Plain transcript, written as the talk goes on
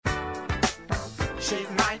She's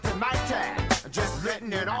mighty, mighty. Just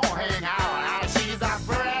letting it all hang out. She's a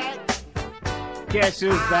freak. Guess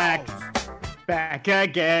who's back? Back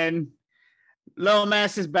again.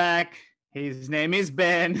 Lomas is back. His name is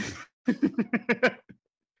Ben.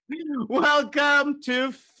 Welcome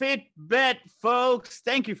to Fitbet, folks.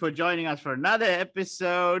 Thank you for joining us for another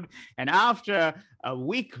episode. And after a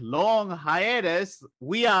week-long hiatus,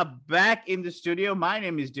 we are back in the studio. My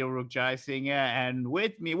name is Dilruk Jaisingh, and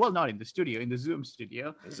with me, well, not in the studio, in the Zoom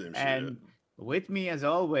studio. And with me, as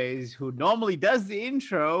always, who normally does the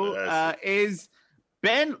intro, is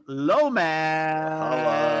Ben Lomas.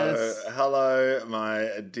 Hello, my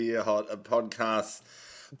dear hot podcast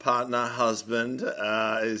partner, husband.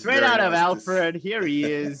 Straight out of Alfred. Here he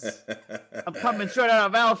is. I'm coming straight out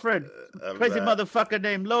of Alfred. Crazy motherfucker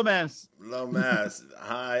named Lomas. Lomas.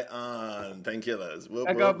 Hi, on. Painkillers.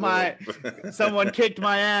 I got someone kicked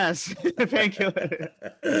my ass. Painkillers.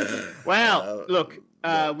 Well, look.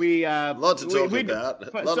 We lot to talk about.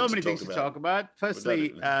 So many things to talk about.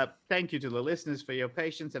 Firstly, thank you to the listeners for your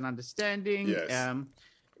patience and understanding. Yes.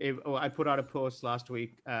 I put out a post last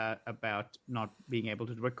week about not being able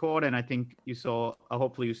to record, and I think you saw.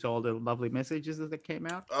 Hopefully, you saw the lovely messages that came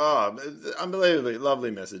out. Oh, unbelievably lovely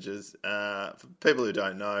messages. For people who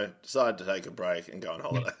don't know, decided to take a break and go on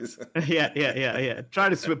holidays. Yeah. Try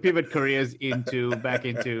to pivot careers back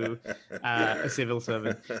into a civil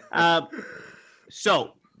servant.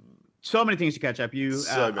 So many things to catch up. You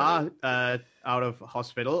are out of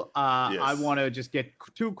hospital. Yes. I want to just get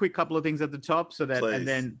two quick couple of things at the top so that, Please. and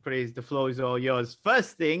then please, the floor is all yours.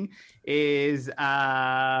 First thing is,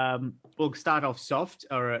 we'll start off soft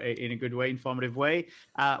or in a good way, informative way.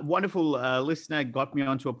 Wonderful listener got me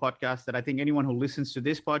onto a podcast that I think anyone who listens to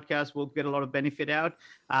this podcast will get a lot of benefit out.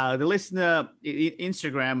 The listener,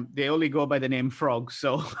 Instagram, they only go by the name Frog.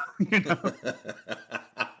 So,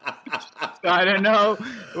 I don't know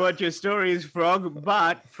what your story is, Frog,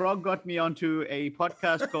 but Frog got me onto a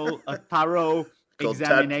podcast called A Thorough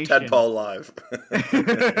Examination. Tadpole Live.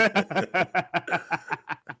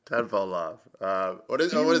 Tadpole Live. What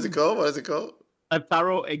is it called? What is it called? A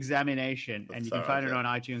Thorough Examination, and you can find it on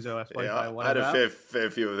iTunes or Spotify. Yeah, I had a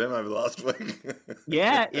fair few of them over the last week.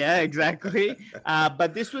 yeah, exactly.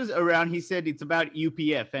 But this was around, he said it's about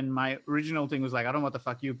UPF, and my original thing was like, I don't know what the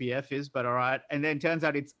fuck UPF is, but all right. And then it turns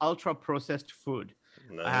out it's ultra-processed food.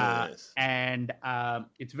 Nice. And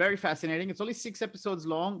it's very fascinating. It's only 6 episodes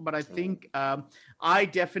long, but I think I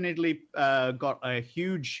definitely got a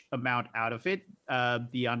huge amount out of it.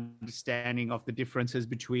 The understanding of the differences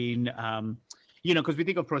between... because we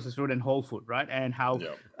think of processed food and whole food, right? And how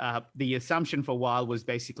the assumption for a while was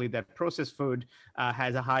basically that processed food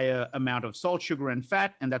has a higher amount of salt, sugar, and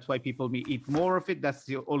fat, and that's why people eat more of it. That's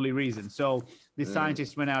the only reason. So the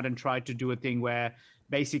scientists went out and tried to do a thing where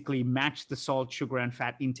basically match the salt, sugar, and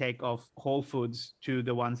fat intake of whole foods to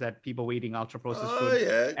the ones that people were eating ultra-processed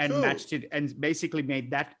food, and matched it, and basically made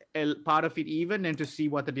that part of it even, and to see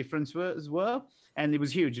what the differences were. And it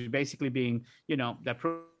was huge, basically being, that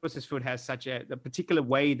processed food has such the particular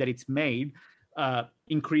way that it's made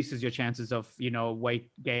increases your chances of,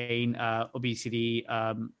 weight gain, obesity,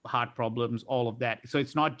 heart problems, all of that. So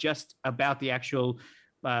it's not just about the actual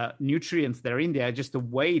nutrients that are in there, just the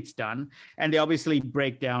way it's done. And they obviously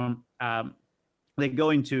break down, they go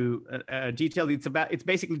into detail. It's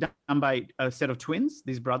basically done by a set of twins,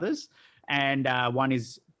 these brothers. And one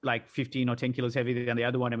is like 15 or 10 kilos heavier than the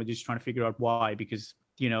other one, and we're just trying to figure out why, because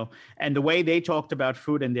and the way they talked about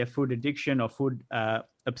food and their food addiction or food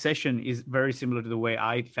obsession is very similar to the way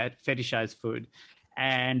I fetishize food.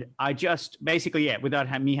 And I just basically, without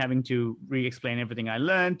me having to re-explain everything I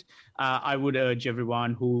learned, I would urge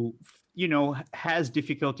everyone who has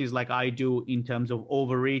difficulties like I do in terms of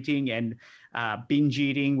overeating and binge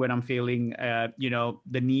eating when I'm feeling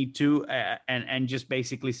the need to, and just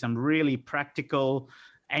basically some really practical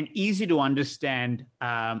and easy to understand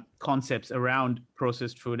concepts around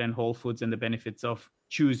processed food and whole foods and the benefits of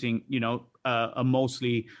choosing, a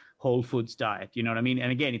mostly whole foods diet. You know what I mean?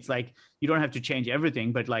 And again, it's like, you don't have to change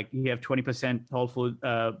everything, but like you have 20% whole food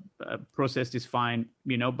processed is fine,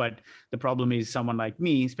 but the problem is someone like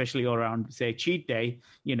me, especially around say cheat day,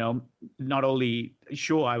 not only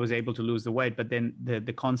sure I was able to lose the weight, but then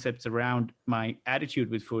the concepts around my attitude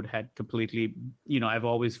with food had completely, I've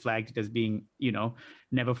always flagged it as being,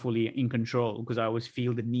 never fully in control, because I always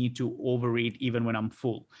feel the need to overeat even when I'm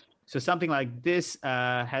full. So something like this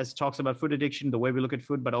talks about food addiction, the way we look at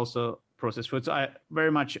food, but also processed food. So I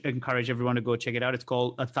very much encourage everyone to go check it out. It's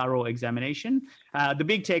called A Thorough Examination. The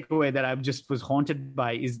big takeaway that I just was haunted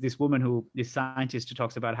by is this woman this scientist who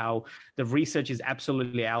talks about how the research is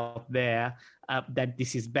absolutely out there that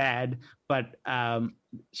this is bad. But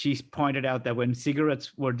she's pointed out that when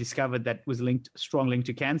cigarettes were discovered that was strong link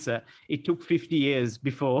to cancer, it took 50 years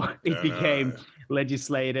before it became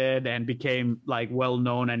legislated and became like well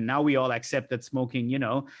known. And now we all accept that smoking,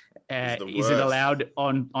 is it allowed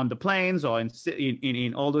on the planes or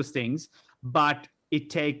in all those things? But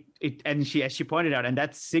and as she pointed out, and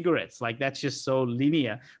that's cigarettes, like that's just so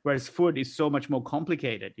linear, whereas food is so much more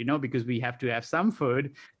complicated, because we have to have some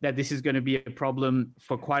food that this is going to be a problem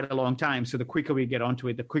for quite a long time. So the quicker we get onto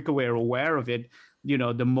it, the quicker we're aware of it,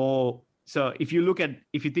 the more. So if you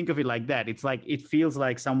think of it like that, it's like, it feels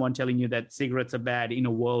like someone telling you that cigarettes are bad in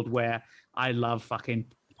a world where I love fucking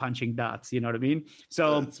punching darts, you know what I mean?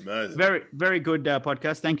 So very, very good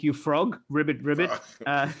podcast. Thank you, Frog. Ribbit.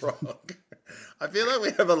 Frog. I feel like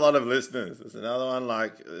we have a lot of listeners. There's another one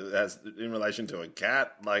that's in relation to a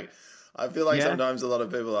cat. Like, I feel like sometimes a lot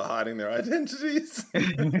of people are hiding their identities.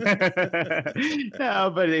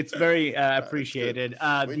 No, but it's very appreciated.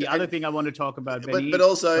 The other thing I want to talk about, Benny, but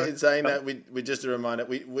also in saying that, we just a reminder,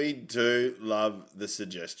 we do love the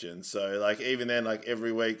suggestions. So like even then, like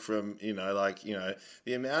every week from the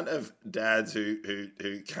amount of dads who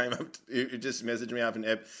came up who just messaged me up an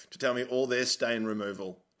app to tell me all their stain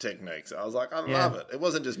removal techniques. I was like, I love it. It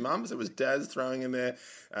wasn't just mums; it was dads throwing in there.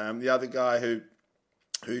 The other guy who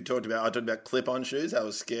talked about clip-on shoes. I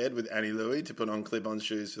was scared with Annie Louie to put on clip-on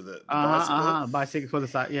shoes for the bicycle. Bicycle for the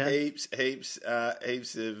side, yeah. Heaps of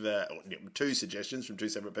two suggestions from two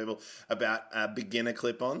separate people about beginner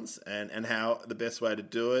clip-ons and how the best way to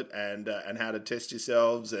do it and how to test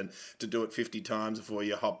yourselves and to do it 50 times before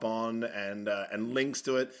you hop on and links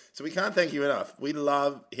to it. So we can't thank you enough. We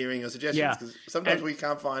love hearing your suggestions because sometimes we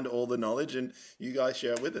can't find all the knowledge and you guys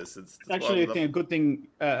share it with us. It's actually a good thing,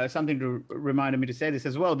 something to remind me to say this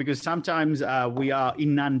as well, because sometimes we are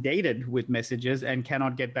inundated with messages and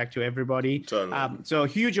cannot get back to everybody. Totally. So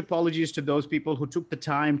huge apologies to those people who took the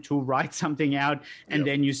time to write something out and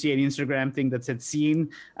then you see an Instagram thing that said seen.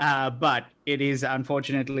 But it is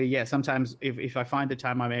unfortunately, sometimes if I find the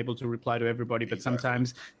time, I'm able to reply to everybody, but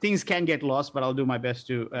sometimes things can get lost, but I'll do my best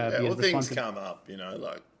to be as responsive. Things come up,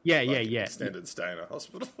 extended stay in a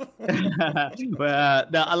hospital.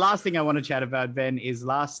 The last thing I want to chat about, Ben, is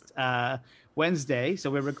last Wednesday.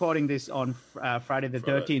 So we're recording this on Friday the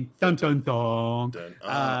 13th. Dun, dun, dun.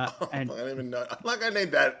 And I don't even know. Like I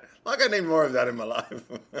need that. Like I need more of that in my life.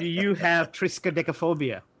 Do you have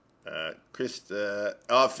triskaidekaphobia?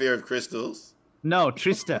 Fear of crystals. No,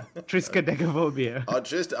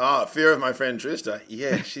 triskaidekaphobia. Fear of my friend Trista.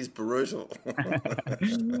 Yeah, she's brutal.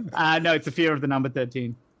 No, it's a fear of the number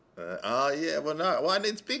 13.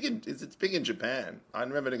 It's big in Japan. I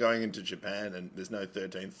remember going into Japan and there's no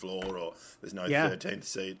 13th floor or there's no 13th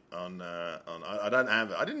seat on. I don't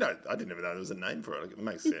have it. I didn't even know there was a name for it. It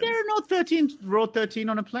makes sense. Is there no 13th row 13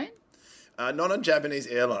 on a plane? Not on Japanese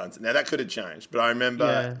airlines. Now that could have changed, but I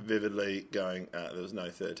remember vividly going. There was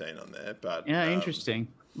no 13 on there. But interesting.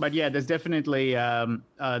 But there's definitely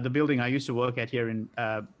the building I used to work at here in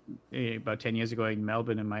about 10 years ago in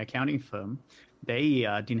Melbourne in my accounting firm. They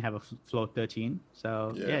didn't have a floor 13,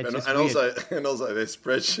 so it's just and also their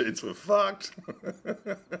spreadsheets were fucked.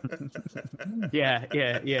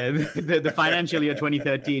 The financial year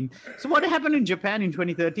 2013. So what happened in Japan in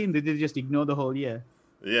 2013? Did they just ignore the whole year?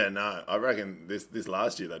 Yeah, no, I reckon this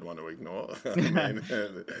last year they'd want to ignore.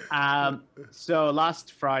 So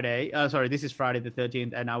last Friday, this is Friday the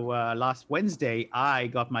 13th, and last Wednesday I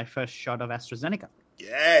got my first shot of AstraZeneca.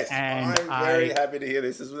 Yes, and I'm very happy to hear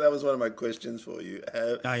this. That was one of my questions for you.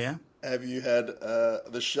 Have you had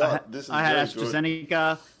the shot? I had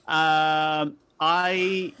AstraZeneca.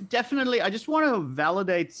 I just want to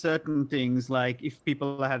validate certain things, like if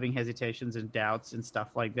people are having hesitations and doubts and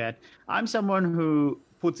stuff like that. I'm someone who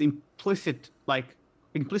puts implicit or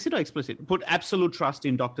explicit, put absolute trust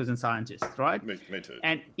in doctors and scientists, right? Me too.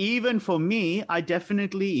 And even for me, I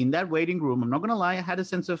definitely, in that waiting room, I'm not going to lie, I had a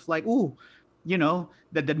sense of like, that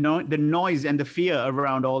the noise and the fear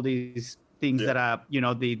around all these things that are,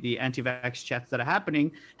 the anti-vax chats that are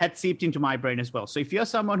happening had seeped into my brain as well. So if you're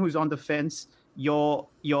someone who's on the fence, you're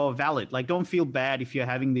valid. Like, don't feel bad if you're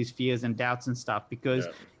having these fears and doubts and stuff, because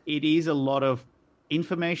it is a lot of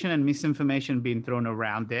information and misinformation being thrown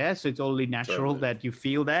around there. So it's only natural that you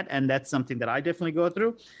feel that. And that's something that I definitely go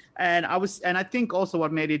through. And I think also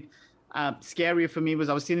what made it scarier for me was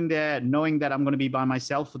I was sitting there knowing that I'm going to be by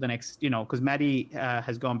myself for the next, because Maddie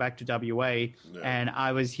has gone back to WA and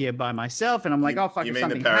I was here by myself, and I'm like, oh fuck, you if mean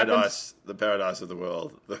something the paradise of the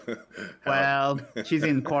world? Well, she's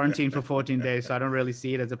in quarantine for 14 days, so I don't really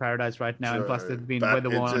see it as a paradise right now. True. And plus, there's been But weather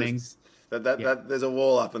it just- warnings. That there's a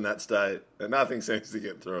wall up in that state, and nothing seems to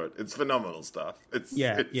get through it. It's phenomenal stuff.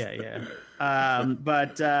 Yeah.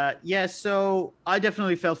 So I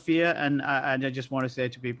definitely felt fear, and I just want to say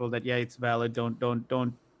to people that it's valid.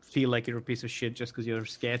 Don't feel like you're a piece of shit just because you're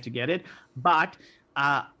scared to get it. But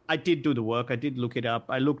I did do the work. I did look it up.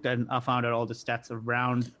 I looked and I found out all the stats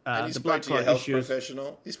around and you the spoke blood to your clot health issues.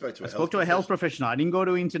 professional. You spoke to I spoke to a health professional. I didn't go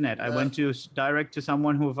to internet. I No. went to direct to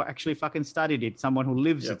someone who actually fucking studied it, someone who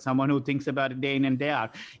lives it, someone who thinks about it day in and day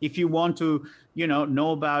out. If you want to,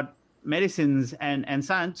 know about medicines and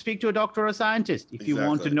science, speak to a doctor or a scientist. If you want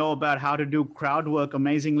to Exactly. know about how to do crowd work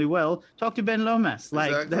amazingly well, talk to Ben Lomas.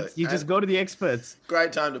 Like Exactly. you just go to the experts.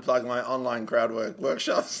 Great time to plug my online crowd work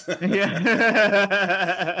workshops.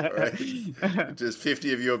 Yeah. Right. Just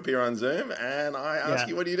 50 of you appear on Zoom, and I ask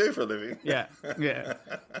you, what do you do for a living? Yeah.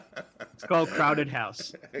 It's called Crowded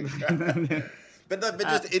House. But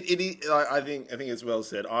I think it's well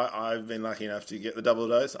said. I've been lucky enough to get the double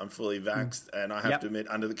dose. I'm fully vaxxed, and I have to admit,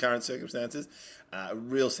 under the current circumstances, a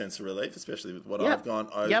real sense of relief, especially with what I've gone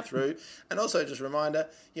through. And also, just a reminder,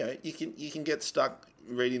 you can get stuck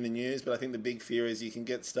reading the news, but I think the big fear is you can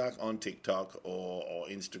get stuck on TikTok or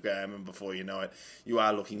Instagram, and before you know it, you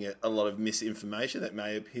are looking at a lot of misinformation that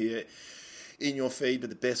may appear in your feed, but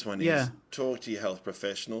the best one is talk to your health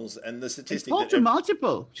professionals. And the statistic talk to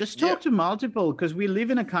multiple. Just talk to multiple, because we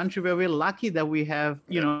live in a country where we're lucky that we have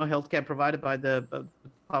healthcare provided by the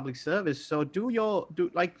public service. So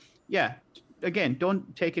again,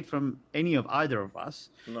 don't take it from any of either of us.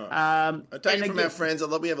 No. I take it from our friends.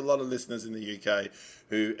 We have a lot of listeners in the UK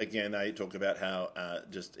who, again, they talk about how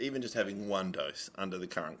just having one dose under the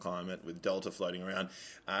current climate with Delta floating around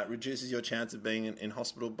reduces your chance of being in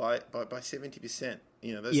hospital by 70%.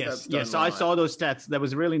 Those stats don't So lie. I saw those stats. There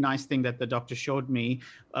was a really nice thing that the doctor showed me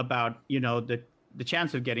about, the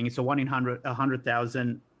chance of getting it. So 1 in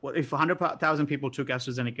 100,000. Well, if 100,000 people took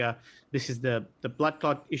AstraZeneca, this is the blood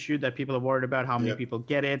clot issue that people are worried about, how many people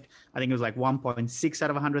get it. I think it was like 1.6 out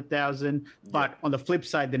of 100,000. But on the flip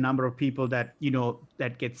side, the number of people that,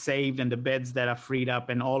 that get saved and the beds that are freed up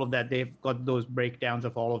and all of that, they've got those breakdowns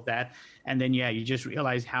of all of that. And then, you just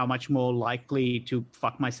realize how much more likely to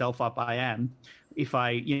fuck myself up I am if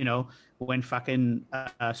I, went fucking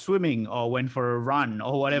swimming or went for a run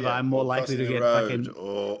or whatever. I'm more likely to get fucking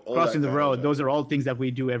crossing the road. Those are all things that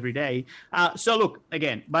we do every day. So look,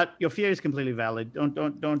 again, but your fear is completely valid.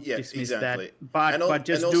 Don't dismiss that. But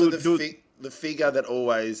just the figure that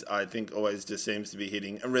always just seems to be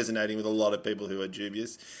hitting and resonating with a lot of people who are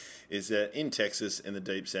dubious is that in Texas, in the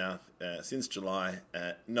Deep South, since July,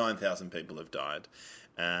 9,000 people have died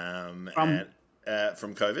from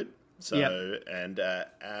COVID. So, and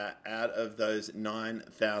out of those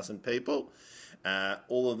 9,000 people,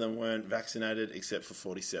 all of them weren't vaccinated except for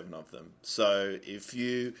 47 of them. So if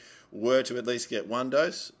you were to at least get one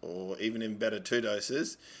dose, or even in better 2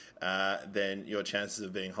 doses, then your chances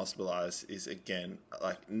of being hospitalized is, again,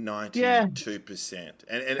 like 92%.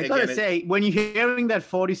 And I gotta say, when you're hearing that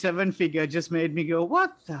 47 figure, just made me go,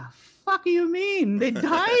 what the fuck do you mean? They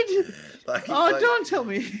died? Don't tell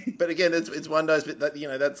me. But again, it's one dose, but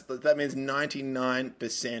that means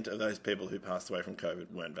 99% of those people who passed away from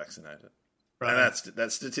COVID weren't vaccinated. Right. And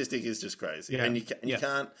that statistic is just crazy. Yeah. And you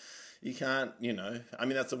can't, I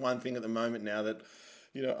mean, that's the one thing at the moment now that,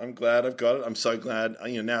 I'm glad I've got it. I'm so glad,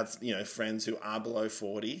 now it's, friends who are below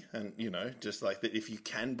 40 and, just like that, if you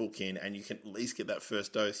can book in and you can at least get that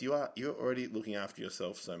first dose, you're already looking after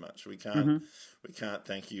yourself so much. We can't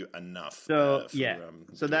thank you enough. So,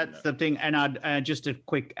 so that's the thing. And just a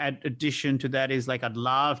quick addition to that is I'd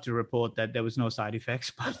love to report that there was no side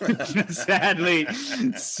effects, but sadly,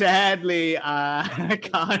 I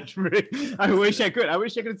can't. I wish I could. I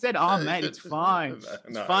wish I could have said, "Oh, mate, it's fine.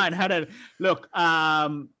 It's fine." Look.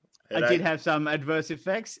 I did have some adverse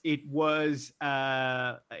effects. It was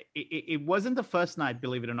it wasn't the first night,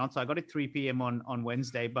 believe it or not. So I got it 3 p.m. on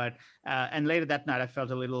Wednesday, but and later that night I felt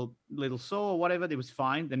a little sore or whatever. It was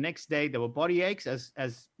fine. The next day there were body aches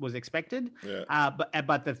as was expected. Yeah.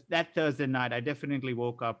 But that Thursday night I definitely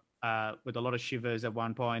woke up with a lot of shivers at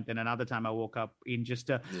one point, and another time I woke up in just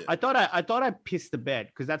I thought I pissed the bed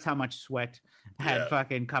because that's how much sweat had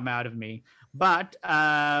fucking come out of me. But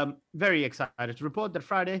very excited to report that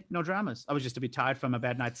Friday, no dramas. I was just a bit tired from a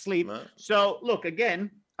bad night's sleep. No. So look,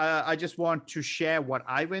 again, I just want to share what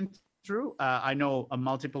I went through. I know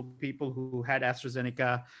multiple people who had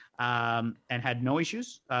AstraZeneca and had no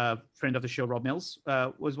issues. Friend of the show, Rob Mills,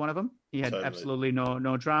 was one of them. He had absolutely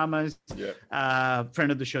no dramas. Yeah.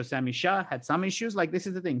 Friend of the show, Sammy Shah, had some issues. Like, this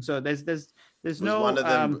is the thing. So there's Was no one of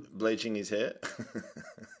them bleaching his hair?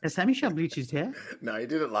 Has Sammy Shah bleached his hair? No, he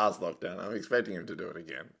did it last lockdown. I'm expecting him to do it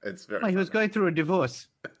again. It's very. Well, he was funny. going through a divorce.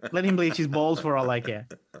 Let him bleach his balls for all I care.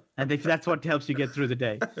 And if that's what helps you get through the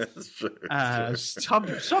day. That's true. Stop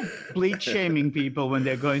bleach shaming people when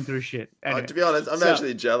they're going through shit. Anyway, To be honest, I'm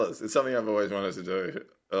actually jealous. It's something I've always wanted to do.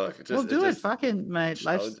 Well, do it, fucking mate.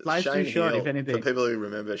 Life's too short, if anything. For people who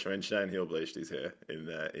remember, when Shane Hill bleached his hair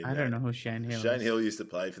I don't know who Shane Hill is. Shane Hill used to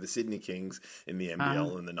play for the Sydney Kings in the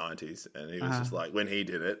NBL in the 90s, and he was just like, when he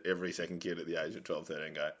did it, every second kid at the age of 12,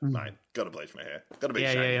 13 go, mate, got to bleach my hair. Got to be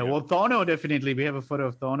Shane Hill. Well, Thorno, definitely. We have a photo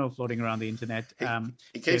of Thorno floating around the internet.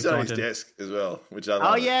 He keeps it on his desk as well, which I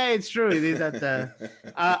love. Oh, yeah, it's true. It is that,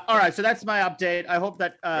 all right, so that's my update. I hope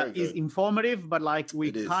that is informative, but like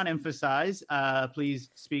we can't emphasize, please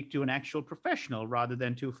speak to an actual professional rather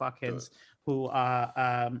than two fuckheads who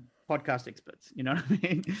are podcast experts. You know what I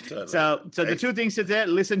mean? Totally. So the two things is there: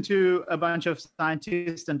 listen to a bunch of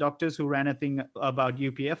scientists and doctors who ran a thing about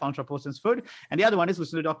UPF, ultra potent food, and the other one is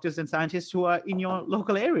listen to doctors and scientists who are in your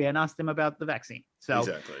local area and ask them about the vaccine. So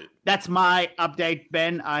that's my update,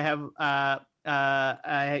 Ben. I'm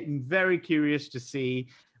very curious to see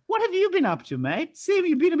what have you been up to, mate. See,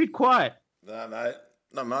 you've been a bit quiet. No, mate,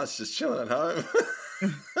 not much. Just chilling at home.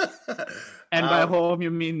 And by home, you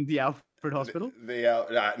mean the Alfred Hospital?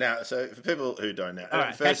 Now, so for people who don't know,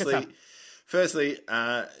 right, firstly,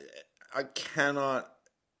 I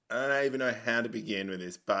don't even know how to begin with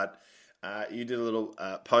this, but you did a little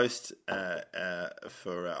post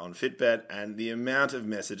for on Fitbet, and the amount of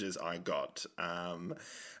messages I got, both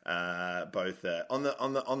on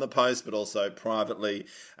the post, but also privately,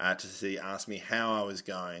 to ask me how I was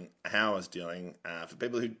going, how I was doing. For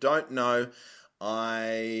people who don't know,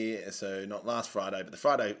 not last Friday, but the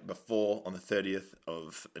Friday before, on the 30th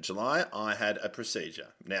of July, I had a procedure.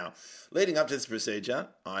 Now, leading up to this procedure,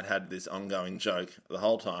 I'd had this ongoing joke the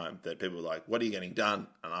whole time that people were like, "What are you getting done?"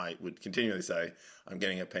 And I would continually say, "I'm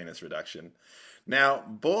getting a penis reduction." Now,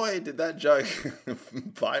 boy, did that joke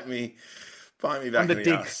bite me back in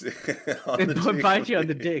the ass. Bite you on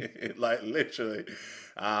the dick. Like, literally.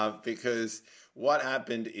 Because what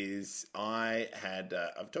happened is I had,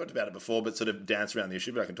 I've talked about it before, but sort of danced around the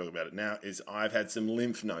issue, but I can talk about it now, is I've had some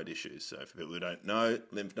lymph node issues. So for people who don't know,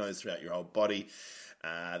 lymph nodes throughout your whole body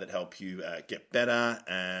that help you get better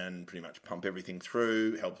and pretty much pump everything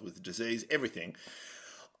through, help with disease, everything.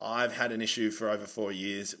 I've had an issue for over 4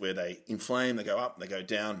 years where they inflame, they go up, they go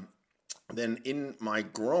down. Then in my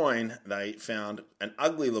groin, they found an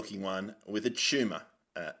ugly looking one with a tumour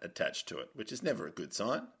attached to it, which is never a good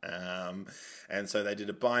sign. And so they did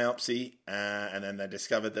a biopsy, and then they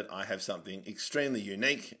discovered that I have something extremely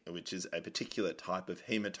unique, which is a particular type of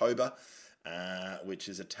hematoba, which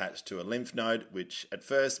is attached to a lymph node, which at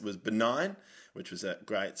first was benign, which was a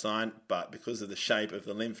great sign, but because of the shape of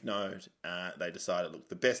the lymph node, they decided, look,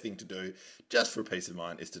 the best thing to do, just for peace of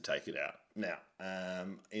mind, is to take it out. Now,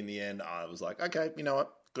 in the end, I was like, okay, you know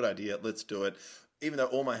what, good idea, let's do it. Even though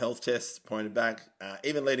all my health tests pointed back,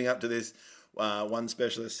 even leading up to this, one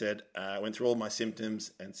specialist said, went through all my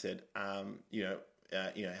symptoms and said,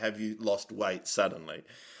 have you lost weight suddenly?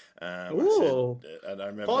 Ooh. I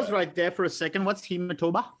remember. Pause right there for a second. What's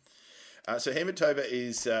hematoba? So hematoba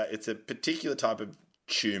is it's a particular type of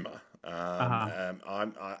tumor.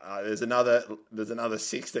 There's another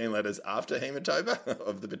 16 letters after hematoba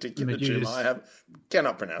of the particular tumor I have.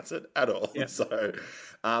 Cannot pronounce it at all. Yep. So,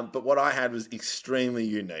 but what I had was extremely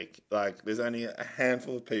unique. Like, there's only a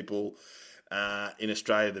handful of people in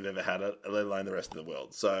Australia that have ever had it, let alone the rest of the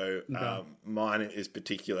world. So mine is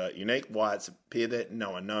particular unique. Why it's appeared there,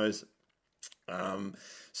 no one knows.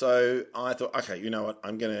 So I thought, okay, you know what,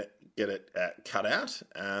 I'm going to get it cut out,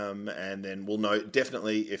 and then we'll know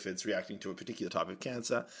definitely if it's reacting to a particular type of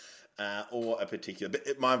cancer or a particular.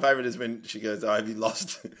 But my favourite is when she goes, "Oh, have you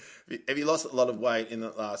lost a lot of weight in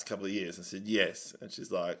the last couple of years?" I said, "Yes," and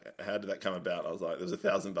she's like, "How did that come about?" I was like, "There's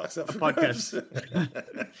 $1,000 up for podcast."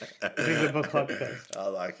 I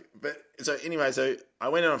like, but so anyway, so I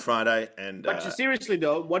went in on Friday, and but seriously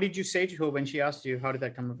though, what did you say to her when she asked you how did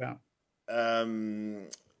that come about?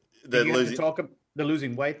 The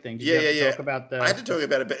losing weight thing. Yeah. Talk about I had to talk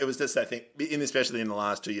about it, but it was just that thing. Especially in the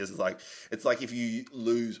last 2 years, it's like if you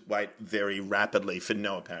lose weight very rapidly for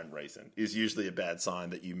no apparent reason, is usually a bad sign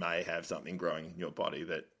that you may have something growing in your body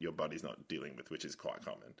that your body's not dealing with, which is quite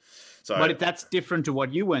common. So, but that's different to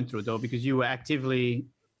what you went through, though, because you were actively,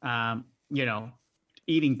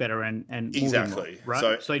 eating better and moving Exactly. more,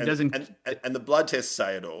 right? So it doesn't. And the blood tests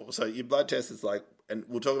say it all. So your blood test is like, and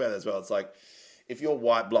we'll talk about that as well. It's like, if your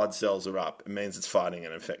white blood cells are up, it means it's fighting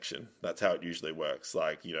an infection. That's how it usually works.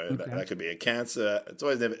 Like, you know, that could be a cancer. It's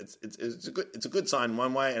always never. It's a good sign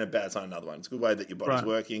one way and a bad sign another one. It's a good way that your body's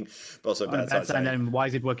working, but also a bad sign. And why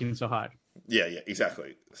is it working so hard? Yeah,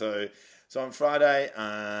 exactly. So on Friday,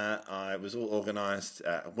 I was all organised.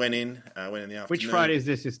 Went in the afternoon. Which Friday is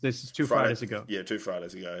this? This is 2 Fridays ago. Yeah, 2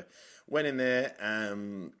 Fridays ago. Went in there,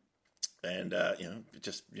 and you know,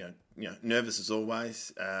 just nervous as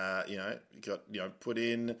always. Got put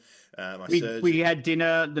in. We had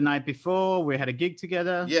dinner the night before. We had a gig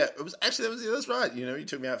together. Yeah, it was actually that's right. You know, you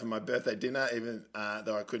took me out for my birthday dinner, even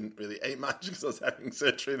though I couldn't really eat much because I was having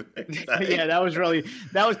surgery the next day. Yeah, that was.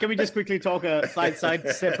 Can we just quickly talk a side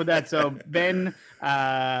step for that? So Ben,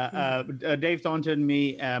 Dave Thornton,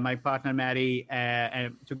 me, my partner Maddie,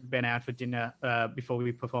 and took Ben out for dinner before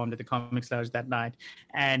we performed at the Comics Lounge that night.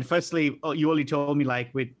 And firstly, you only told me like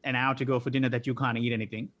with an hour to go for dinner that you can't eat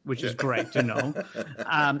anything, which is great to know.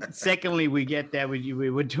 Secondly, we get there.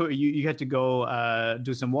 You had to go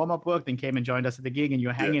do some warm up work. Then came and joined us at the gig, and you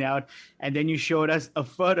were hanging out. And then you showed us a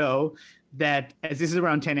photo that, as this is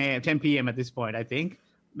around 10 p.m. at this point, I think.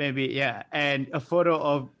 Maybe, yeah. And a photo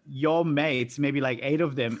of your mates, maybe like 8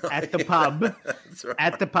 of them, at the pub, right.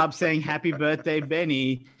 At the pub saying, "Happy birthday,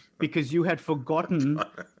 Benny," because you had forgotten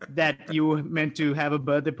that you were meant to have a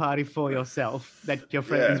birthday party for yourself, that your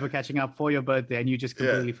friends were catching up for your birthday, and you just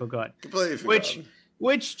completely forgot. Completely forgot.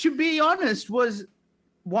 Which, to be honest, was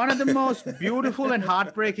one of the most beautiful and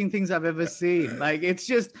heartbreaking things I've ever seen. Like, it's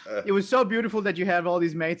just, it was so beautiful that you have all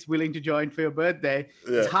these mates willing to join for your birthday.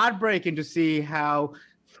 Yeah. It's heartbreaking to see how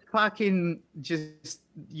fucking just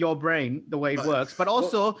your brain, the way it works. But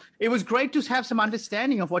also, it was great to have some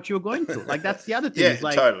understanding of what you were going through. Like, that's the other thing. Yeah,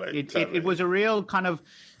 like, totally. It was a real kind of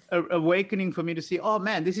awakening for me to see, oh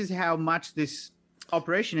man, this is how much this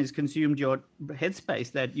operation has consumed your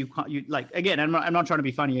headspace, that you can't, again, I'm not trying to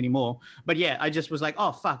be funny anymore, but yeah, I just was like,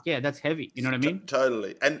 oh fuck yeah, that's heavy, you know what I mean?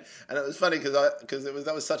 Totally. And it was funny because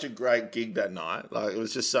that was such a great gig that night. Like, it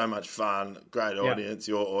was just so much fun, great audience,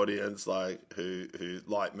 your audience, like who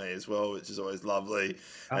liked me as well, which is always lovely.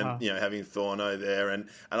 And having Thorno there, and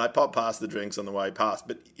I popped past the drinks on the way past,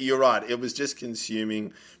 but you're right, it was just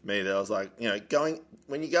consuming me. That I was like,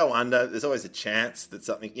 when you go under, there's always a chance that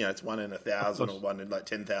something, it's 1 in 1,000 or 1 in like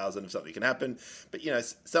 10,000 if something can happen. But,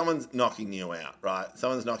 someone's knocking you out, right?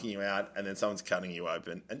 Someone's knocking you out, and then someone's cutting you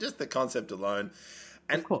open. And just the concept alone.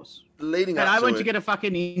 And of course. Leading up to it. And I went to get a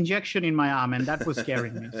fucking injection in my arm, and that was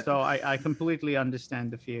scaring me. So I completely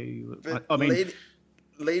understand the fear.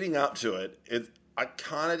 Leading up to it, I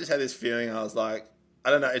kind of just had this feeling. I was like, I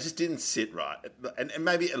don't know, it just didn't sit right. And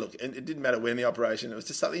maybe, look, it didn't matter when the operation, it was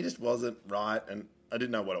just something just wasn't right, and I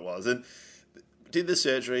didn't know what it was. And did the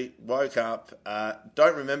surgery, woke up,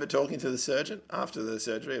 don't remember talking to the surgeon after the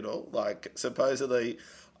surgery at all. Like, supposedly,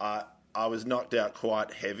 I was knocked out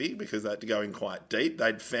quite heavy because they had to go in quite deep.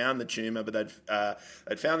 They'd found the tumour, but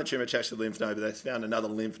they'd found the tumour attached to the lymph node, but they found another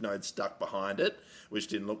lymph node stuck behind it, which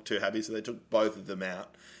didn't look too happy, so they took both of them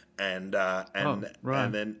out. And then,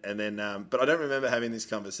 but I don't remember having this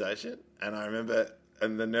conversation. And I remember,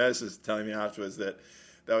 and the nurse was telling me afterwards that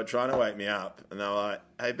they were trying to wake me up, and they were like,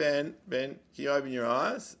 "Hey Ben, can you open your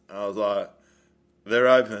eyes?" And I was like, "They're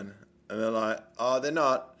open." And they're like, "Oh, they're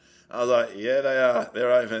not." I was like, "Yeah, they are.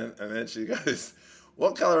 They're open." And then she goes,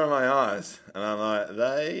 "What colour are my eyes?" And I'm like,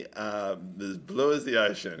 "They are as blue as the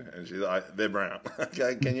ocean." And she's like, "They're brown."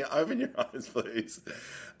 "Okay, can you open your eyes, please?"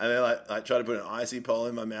 And they're like try to put an icy pole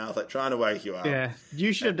in my mouth, like trying to wake you up. Yeah,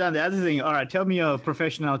 you should have done the other thing. All right, tell me your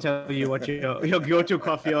profession. I'll tell you what your go-to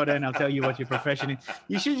coffee order, and I'll tell you what your profession is.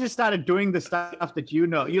 You should have just started doing the stuff that you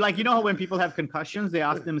know. You know how when people have concussions, they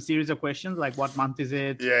ask them a series of questions like, "What month is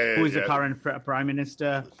it? Who is the current prime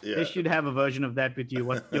minister?" Yeah. They should have a version of that with you.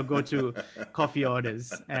 What your go-to coffee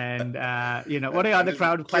orders, and what are other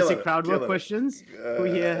classic crowd work questions? Who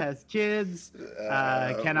here has kids?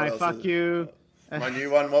 Can I fuck you? My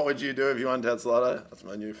new one, what would you do if you won Tats Lotto? That's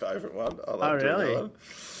my new favourite one. I love doing that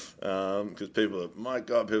one. Because people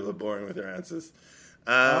are boring with their answers.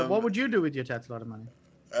 What would you do with your Tats Lotto money?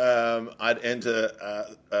 I'd enter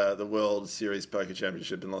the World Series Poker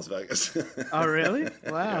Championship in Las Vegas. Oh, really?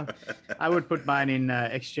 Wow. I would put mine in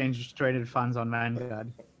exchange-traded funds on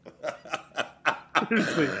Vanguard.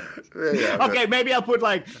 Okay, maybe I'll put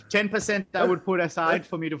like 10% I would put aside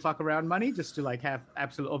for me to fuck around money, just to like have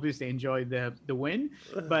obviously enjoy the win,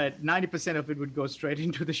 but 90% of it would go straight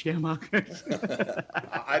into the share market.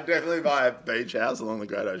 I'd definitely buy a beach house along the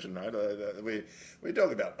Great Ocean Road. We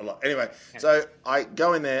talk about it a lot. Anyway, so I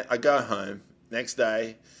go in there, I go home, next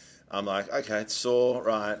day, I'm like, okay, it's sore,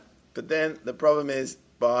 right? But then the problem is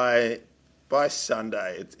by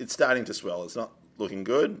Sunday, it's starting to swell. It's not looking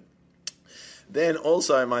good. Then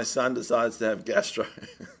also my son decides to have gastro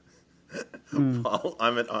while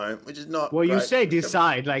I'm at home, which is not Well, you great. say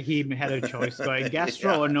decide, like he had a choice going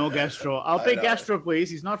gastro or no gastro. I'll pick gastro, please.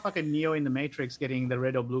 He's not fucking Neo in the Matrix getting the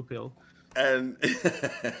red or blue pill. And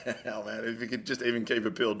oh man, if you could just even keep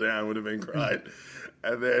a pill down, would have been great.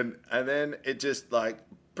 And then it just like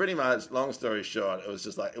pretty much, long story short, it was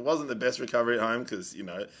just like it wasn't the best recovery at home because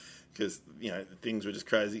things were just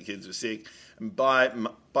crazy. Kids were sick. And by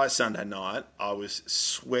Sunday night, I was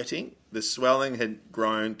sweating. The swelling had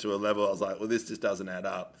grown to a level. I was like, well, this just doesn't add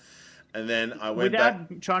up. And then I went Without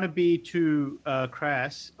back. trying to be too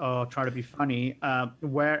crass or trying to be funny,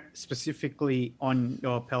 where specifically on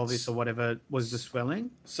your pelvis or whatever was the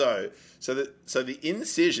swelling? So the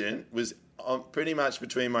incision was pretty much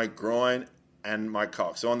between my groin and my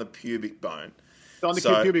cock, so on the pubic bone. So on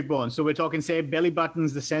the pubic bone. So we're talking, say, belly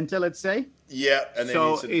button's the center, let's say. Yeah, and then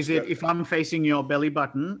so is it, if I'm facing your belly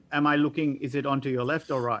button, am I looking? Is it onto your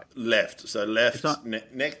left or right? Left. So left,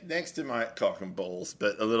 next to my cock and balls,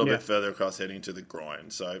 but a little bit further across, heading to the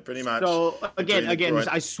groin. So pretty much. So again,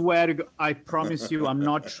 I swear to God, I promise you, I'm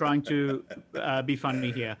not trying to be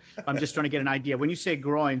funny here. I'm just trying to get an idea. When you say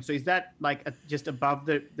groin, so is that like just above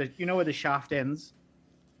the where the shaft ends?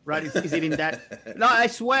 Right? Is it in that? No, I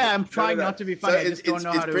swear I'm trying not to be funny. So I just don't know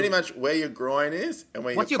how to. It's pretty much where your groin is and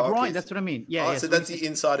where What's your your cock groin? is. That's what I mean. Yeah. So that's the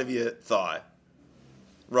inside of your thigh,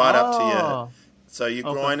 right up to your. So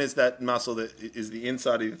your groin is that muscle that is the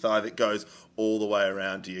inside of your thigh that goes all the way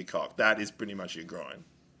around to your cock. That is pretty much your groin.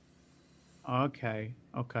 Okay.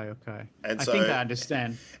 And I think I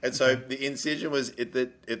understand. And so the incision was at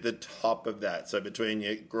the top of that. So between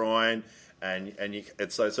your groin and you,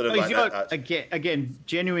 it's so sort of like that. Again,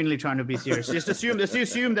 genuinely trying to be serious. Just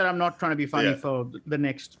assume that I'm not trying to be funny for the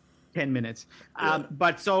next 10 minutes.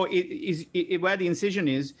 But so where the incision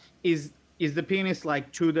is the penis like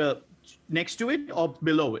next to it or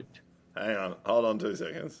below it? Hang on, hold on 2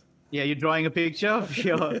 seconds. Yeah, you're drawing a picture of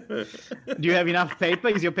your. Do you have enough paper?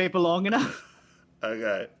 Is your paper long enough?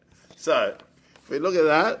 Okay, so if we look at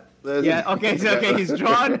that. He's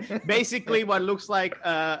drawn basically what looks like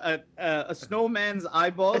a snowman's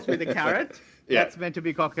eyeballs with a carrot. Yeah. That's meant to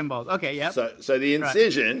be cock and balls. Okay, yeah. So the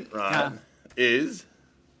incision, right, is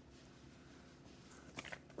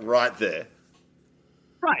right there.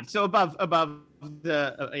 Right, so above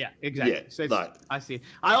the exactly. Yeah, so like, I see.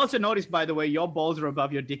 I also noticed, by the way, your balls are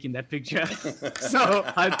above your dick in that picture. So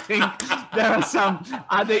I think there are some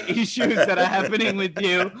other issues that are happening with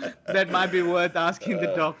you that might be worth asking the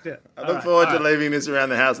doctor. I look forward to leaving this around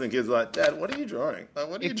the house, and the kids are like, Dad, what are you drawing? Like,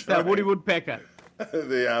 what are you drawing? It's Woody Woodpecker. I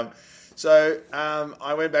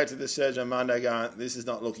went back to the surgeon on Monday going, this is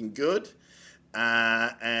not looking good.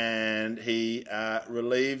 And he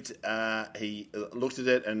relieved. He looked at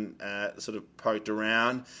it and sort of poked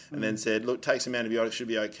around, and then said, "Look, take some antibiotics, should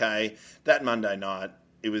be okay." That Monday night,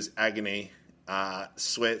 it was agony,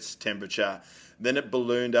 sweats, temperature. Then it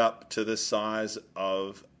ballooned up to the size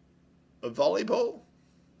of a volleyball.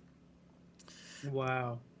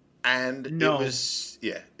 Wow. And it was.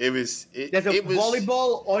 There's a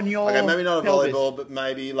volleyball on your. Okay, maybe not a pelvis. volleyball, but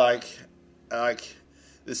maybe like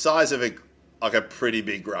the size of a pretty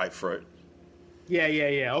big grapefruit.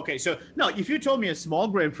 Yeah. Okay, so no, if you told me a small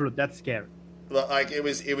grapefruit, that's scary. Like it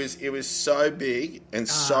was so big and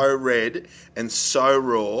so red and so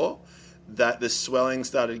raw that the swelling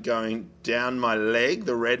started going down my leg.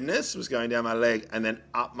 The redness was going down my leg and then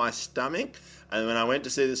up my stomach. And when I went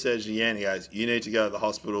to see the surgeon again, he goes, "You need to go to the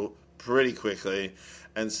hospital pretty quickly."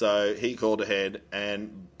 And so he called ahead,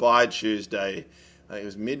 and by Tuesday, I think it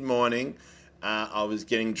was mid-morning, I was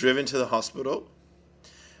getting driven to the hospital,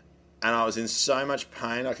 and I was in so much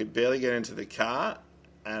pain I could barely get into the car.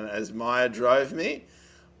 And as Maya drove me,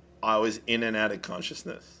 I was in and out of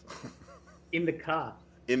consciousness. In the car.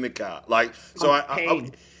 In the car, like so.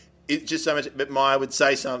 It's just so much. But Maya would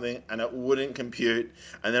say something, and it wouldn't compute,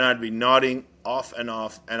 and then I'd be nodding off, and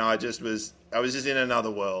I was just in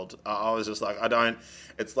another world. I was just like,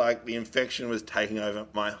 it's like the infection was taking over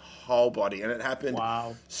my whole body, and it happened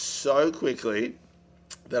so quickly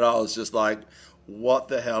that I was just like, what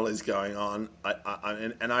the hell is going on?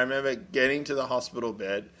 And I remember getting to the hospital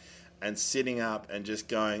bed and sitting up and just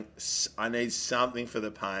going, I need something for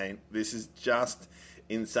the pain. This is just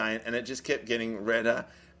insane. And it just kept getting redder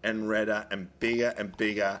and redder and bigger and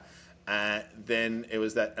bigger. Then it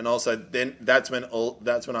was that, and also then that's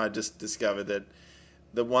when I just discovered that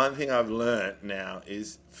the one thing I've learned now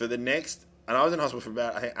is for the next, and I was in hospital for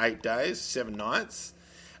about I think 8 days, 7 nights,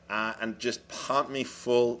 and just pumped me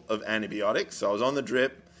full of antibiotics. So I was on the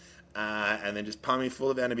drip, and then just pumped me full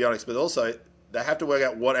of antibiotics. But also, they have to work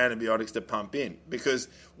out what antibiotics to pump in, because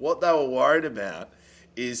what they were worried about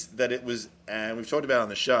is that it was, and we've talked about it on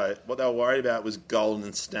the show, what they were worried about was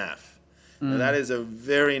golden staph. Now, that is a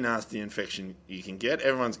very nasty infection you can get.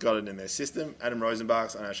 Everyone's got it in their system. Adam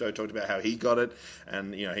Rosenbach on our show talked about how he got it,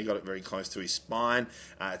 and he got it very close to his spine.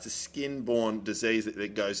 It's a skin-borne disease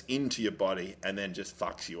that goes into your body and then just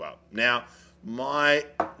fucks you up. Now,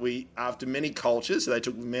 after many cultures, so they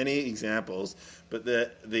took many examples, but the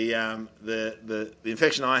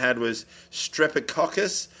infection I had was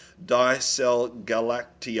Streptococcus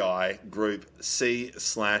dicelgalactii group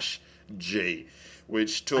C/G,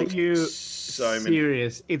 which took Are you so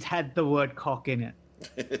serious? It had the word cock in it.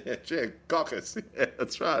 Yeah, coccus. Yeah,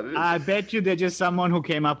 that's right. I bet you they're just someone who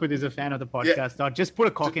came up with is a fan of the podcast. Yeah. Just put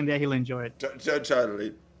a cock in there, he'll enjoy it.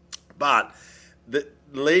 Totally. But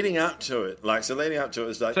leading up to it was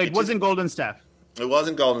like... So it wasn't golden staph? It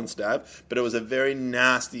wasn't golden staph, but it was a very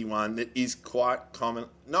nasty one that is quite common,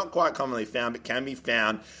 not quite commonly found, but can be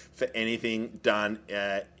found for anything done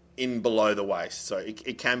in below the waist. So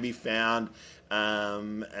it can be found...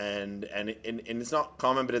 and it's not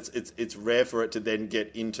common, but it's rare for it to then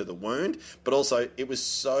get into the wound. But also, it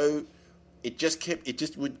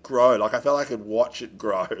just would grow. Like, I felt like I could watch it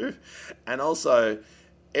grow. And also,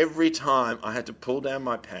 every time I had to pull down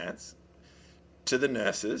my pants to the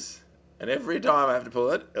nurses, and every time I have to pull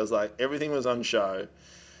it, it was like everything was on show.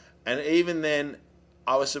 And even then,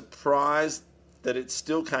 I was surprised that it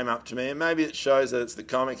still came up to me. And maybe it shows that it's the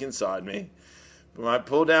comic inside me. But when I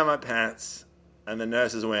pulled down my pants, and the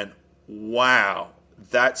nurses went, "Wow,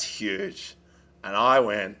 that's huge." And I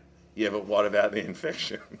went, "Yeah, but what about the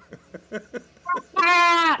infection?"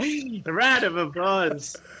 Round of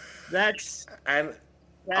applause. I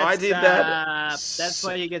did that. That's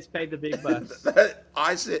why he gets paid the big bucks.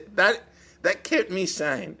 I said that kept me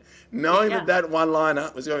sane, knowing that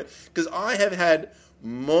one-liner was going. Because I have had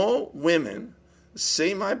more women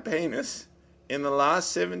see my penis in the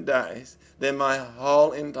last 7 days than my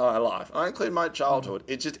whole entire life. I include my childhood.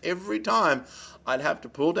 It's just every time I'd have to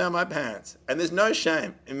pull down my pants, and there's no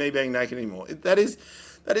shame in me being naked anymore. That is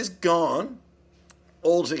gone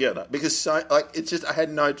altogether, because it's just, I had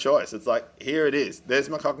no choice. It's like, here it is. There's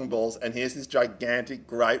my cock and balls, and here's this gigantic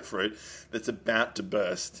grapefruit that's about to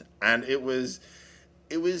burst. And and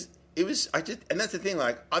that's the thing,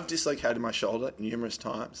 like, I've dislocated my shoulder numerous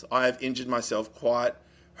times. I have injured myself quite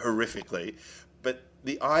horrifically, but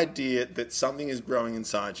the idea that something is growing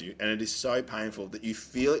inside you, and it is so painful that you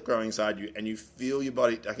feel it growing inside you, and you feel your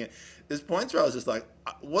body. There's points where I was just like,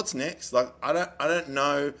 "What's next?" Like, I don't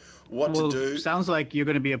know what to do. Sounds like you're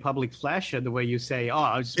going to be a public flasher the way you say,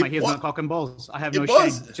 "Oh, here's my cock and balls. I have no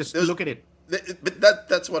shame. Just look at it." But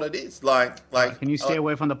that's what it is. Like. Can you stay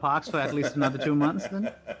away from the parks for at least another 2 months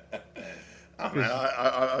then? Oh, man,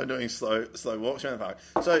 I'm doing slow walks around the park.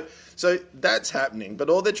 So that's happening. But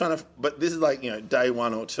but this is like, day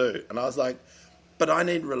 1 or 2. And I was like, but I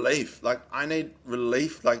need relief. Like,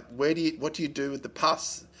 Like, what do you do with the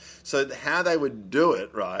pus? So how they would do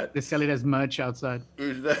it, right? They sell it as merch outside.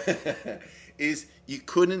 Is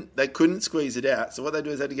they couldn't squeeze it out. So what they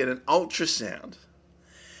do is they had to get an ultrasound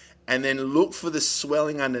and then look for the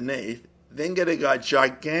swelling underneath, then get a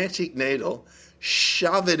gigantic needle,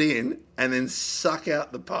 shove it in, and then suck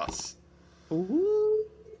out the pus. Ooh.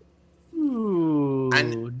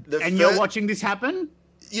 And you're watching this happen?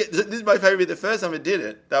 Yeah, this is my favourite. The first time I did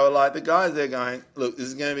it, they were like, the guys there going, "Look, this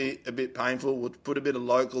is going to be a bit painful. We'll put a bit of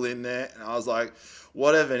local in there." And I was like,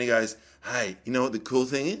 "Whatever." And he goes, "Hey, you know what the cool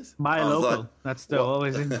thing is? Buy local." Like, that's still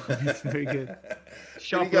always in. It's very good.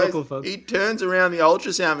 Shop local, folks. He turns around the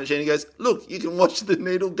ultrasound machine. He goes, "Look, you can watch the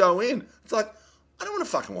needle go in." It's like, I don't want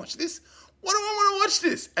to fucking watch this. Why do I want to watch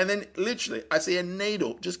this? And then literally I see a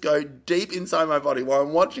needle just go deep inside my body while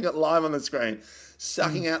I'm watching it live on the screen,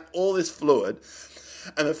 sucking out all this fluid.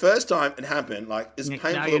 And the first time it happened, like, as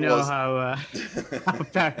painful now you it know was.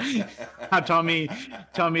 how Tommy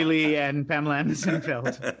Lee and Pamela Anderson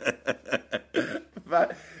felt.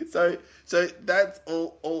 But so that's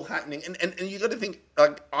all happening, and you got to think,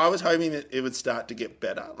 like, I was hoping that it would start to get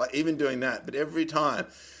better, like, even doing that, but every time,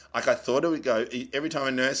 like, I thought it would go. Every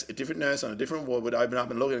time a different nurse on a different ward would open up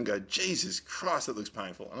and look at it and go, "Jesus Christ, it looks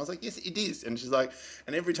painful." And I was like, "Yes, it is." And she's like,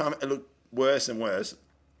 and every time it looked worse and worse.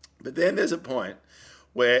 But then there's a point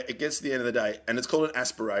where it gets to the end of the day, and it's called an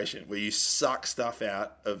aspiration, where you suck stuff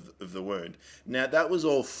out of the wound. Now, that was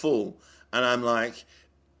all full, and I was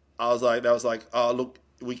like, "Oh, look,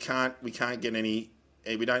 we can't get any,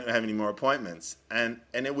 we don't have any more appointments." And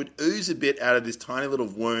it would ooze a bit out of this tiny little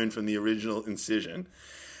wound from the original incision.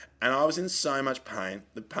 and I was in so much pain.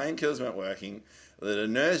 The painkillers weren't working. That a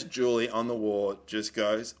nurse, Julie, on the ward just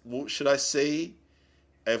goes, well, should I see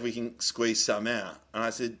if we can squeeze some out? And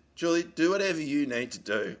I said, Julie, do whatever you need to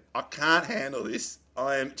do. I can't handle this.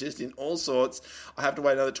 I am just in all sorts. I have to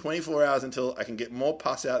wait another 24 hours until I can get more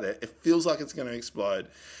pus out there. It feels like it's going to explode.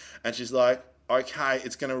 And she's like, okay,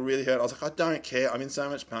 it's going to really hurt. I was like, I don't care. I'm in so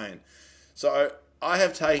much pain. So I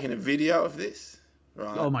have taken a video of this.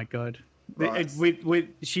 Right. Oh my God. Right.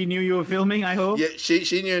 She knew you were filming, I hope? Yeah, she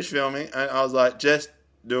knew she was filming, and I was like, just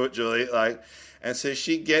do it, Julie. Like, and so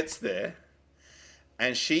she gets there,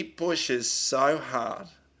 and she pushes so hard,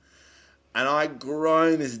 and I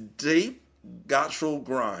groan this deep guttural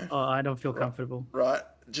groan. Oh, I don't feel comfortable. Right,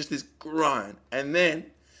 just this groan, and then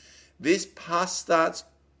this pus starts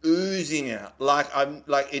oozing out. And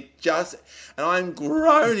I'm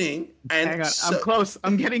groaning, and Hang on, I'm close.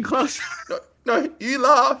 I'm getting close. No, you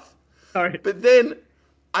laugh. Sorry. But then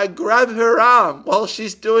I grab her arm while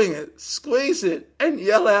she's doing it, squeeze it, and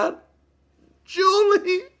yell out,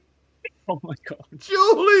 Julie, Oh my God.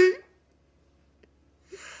 Julie,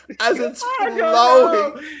 as it's I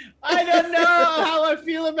flowing. don't know how I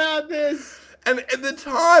feel about this. And at the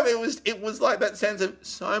time, it was like that sense of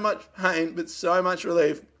so much pain, but so much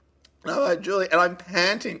relief. And I'm like, Julie, and I'm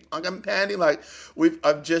panting like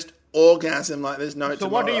I've just orgasm like there's no So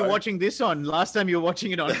tomorrow. what are you watching this on? Last time you were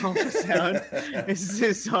watching it on ultrasound. Is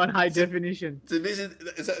this on high definition? So this is,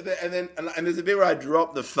 and there's a bit where I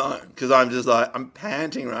drop the phone because I'm just like, I'm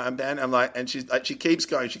panting, right? I'm panting. I'm like, and she's like, she keeps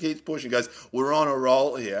going, she keeps pushing, goes, we're on a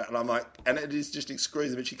roll here. And I'm like, and it is just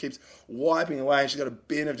excruciating, but she keeps wiping away and she's got a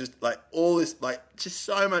bin of just like all this, like just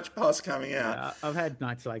so much pus coming out. Yeah, I've had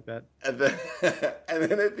nights like that. And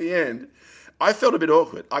then at the end, I felt a bit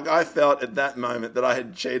awkward. Like I felt at that moment that I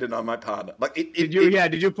had cheated on my partner. Like Did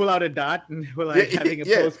you pull out a dart and were like having a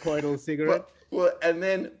post-coital cigarette? Well, but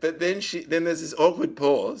then there's this awkward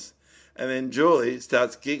pause, and then Julie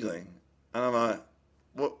starts giggling, and I'm like,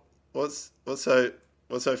 what's so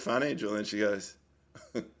funny, Julie? And she goes,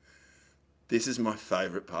 this is my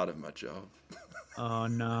favorite part of my job. Oh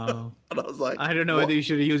no. And I was like, I don't know whether you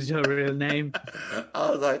should have used her real name.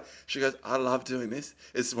 I was like, she goes, I love doing this.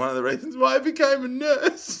 It's one of the reasons why I became a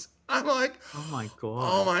nurse. I'm like, Oh my oh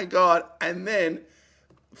God. my God. And then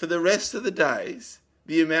for the rest of the days,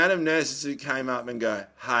 the amount of nurses who came up and go,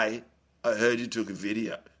 hey, I heard you took a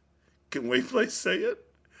video. Can we please see it?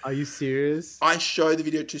 Are you serious? I showed the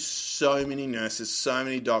video to so many nurses, so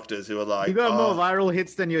many doctors who were like, You got more viral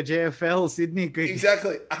hits than your JFL Sydney.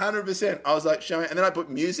 Exactly, 100%. I was like, show me. And then I put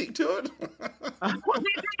music to it.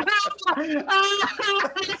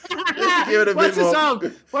 Just to give it a What's bit the more.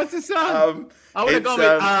 song? What's the song? I would have It's, gone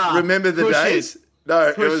with Remember the Push Days? It. No,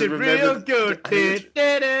 it Push was it Remember real the- good.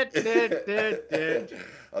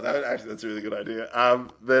 Oh, that's a really good idea.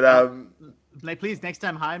 Like, please, next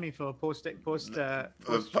time hire me for a post show.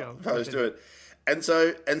 Post to it. And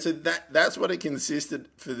so that's what it consisted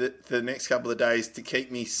for the next couple of days to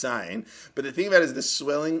keep me sane. But the thing about it is the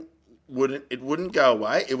swelling wouldn't go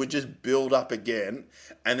away. It would just build up again,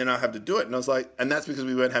 and then I have to do it. And I was like, and that's because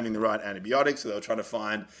we weren't having the right antibiotics, so they were trying to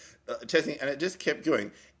find testing, and it just kept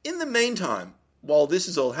going. In the meantime, while this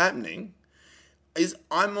is all happening,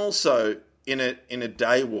 I'm also in a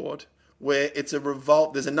day ward where it's a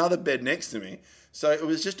there's another bed next to me. So it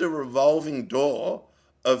was just a revolving door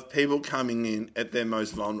of people coming in at their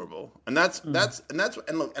most vulnerable. And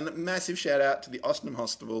and a massive shout out to the Austin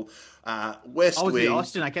Hospital, West Oh, Wing. the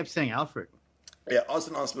Austin. I kept saying Alfred. Yeah,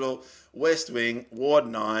 Austin Hospital, West Wing, Ward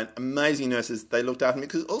 9, amazing nurses. They looked after me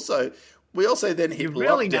because we also then hit You've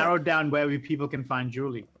really lockdown. narrowed down where people can find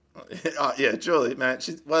Julie. Yeah, Julie, man,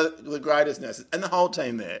 she's one of the greatest nurses, and the whole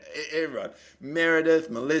team there, everyone, Meredith,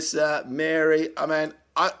 Melissa, Mary. I mean,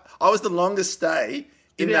 I was the longest stay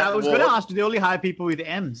in that I was ward. going to ask, do they only hire people with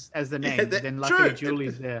M's as the name? Then luckily true.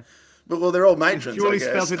 Julie's there. But well, they're all matrons. Julie I guess.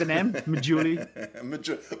 spelled with an M. Majulie.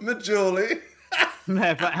 Majulie.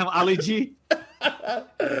 Ali G.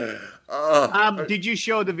 Did you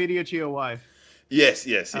show the video to your wife? Yes.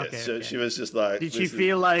 Okay, So okay. she was just like. Did she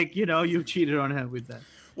feel like you cheated on her with that?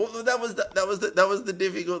 Well, that was the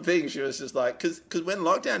difficult thing. She was just like, because when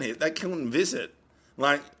lockdown hit, they couldn't visit.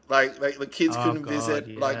 Like the kids couldn't visit.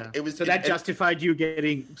 Yeah. Like it was. So that justified you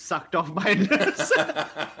getting sucked off by a nurse.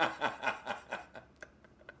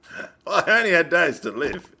 Well, I only had days to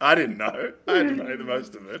live. I didn't know. I had to make the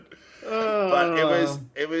most of it. But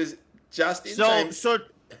it was just insane. So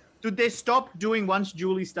did they stop doing once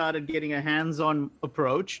Julie started getting a hands-on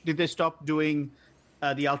approach? Did they stop doing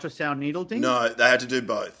the ultrasound needle thing? No, they had to do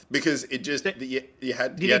both because it just you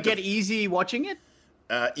had. Did it get easy watching it?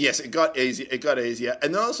 Yes, it got easier. It got easier,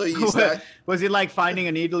 and then also you start. Was it like finding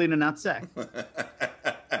a needle in a nutsack?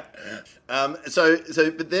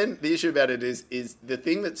 But then the issue about it is the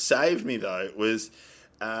thing that saved me though was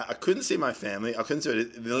I couldn't see my family. I couldn't see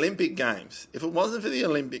it. The Olympic Games. If it wasn't for the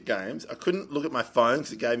Olympic Games, I couldn't look at my phone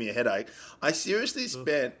because it gave me a headache. I seriously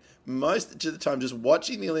spent most of the time just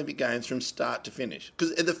watching the Olympic Games from start to finish.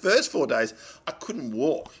 Because in the first 4 days, I couldn't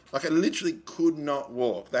walk. Like, I literally could not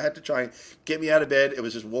walk. They had to try and get me out of bed. It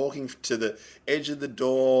was just walking to the edge of the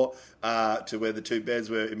door to where the 2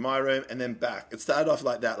 beds were in my room and then back. It started off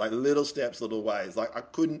like that, like little steps, little ways. Like, I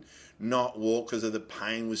couldn't not walk because of the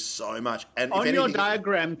pain was so much. And on your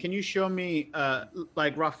diagram, can you show me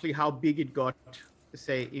like roughly how big it got?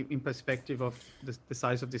 Say in perspective of the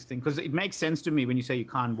size of this thing, because it makes sense to me when you say you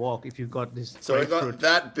can't walk if you've got this. So it got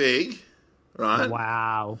that big, right?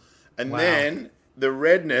 Wow. And then the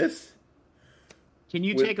redness. Can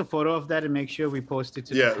you take a photo of that and make sure we post it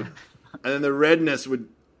to and then the redness would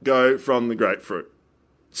go from the grapefruit.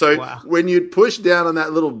 So when you'd push down on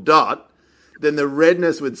that little dot, then the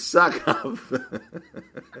redness would suck up.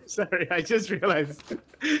 Sorry, I just realized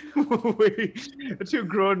we 2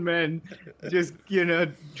 grown men just,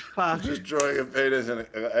 fuck. Just drawing a penis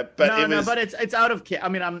but it's out of care. I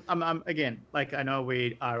mean, I'm again, like, I know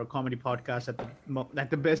we are a comedy podcast at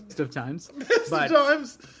the best of times.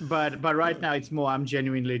 But right now it's more I'm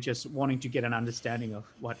genuinely just wanting to get an understanding of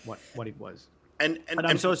what it was. And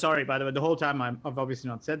I'm so sorry, by the way. The whole time I've obviously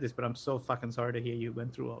not said this, but I'm so fucking sorry to hear you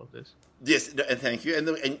went through all of this. Yes, and thank you. And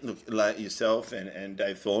look, like yourself and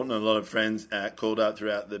Dave Thornton and a lot of friends called out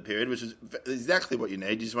throughout the period, which is exactly what you need.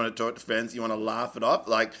 You just want to talk to friends. You want to laugh it off,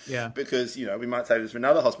 because we might save this for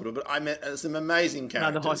another hospital. But I met some amazing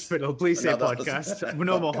characters. Another hospital, please say podcast.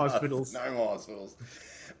 No more hospitals. No more hospitals.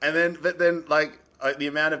 And then, the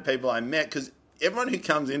amount of people I met, because everyone who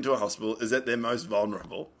comes into a hospital is at their most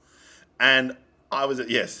vulnerable, and I was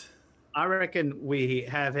yes. I reckon we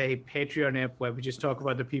have a Patreon app where we just talk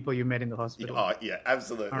about the people you met in the hospital. Oh yeah,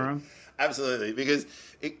 absolutely, absolutely. Because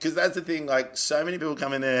that's the thing. Like, so many people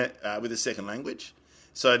come in there with a second language,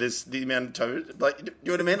 so there's the amount of like, do you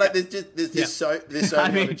know what I mean? Like, there's so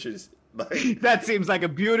many options. Like, that seems like a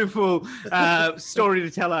beautiful story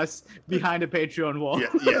to tell us behind a Patreon wall.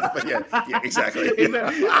 Yeah, exactly.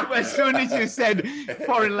 As soon as you said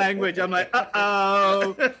foreign language, I'm like,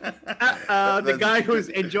 the guy who's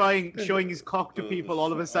enjoying showing his cock to people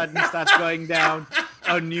all of a sudden starts going down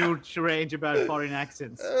a new range about foreign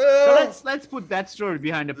accents. So let's put that story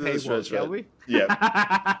behind a paywall, shall we? Yeah.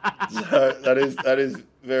 So that's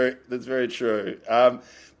very true.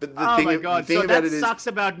 But my God! So that sucks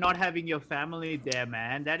about not having your family there,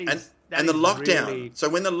 man. That is and the lockdown. Really... So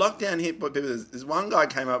when the lockdown hit, there's one guy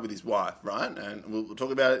came up with his wife, right? And we'll talk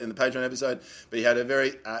about it in the Patreon episode. But he had a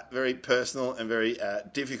very, very personal and very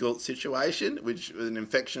difficult situation, which was an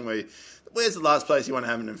infection. Where's the last place you want to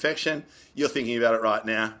have an infection? You're thinking about it right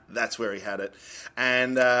now. That's where he had it.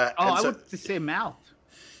 And I would say mouth.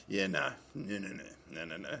 Yeah, no.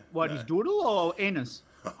 What, his doodle or anus?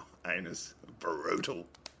 Oh, anus, brutal.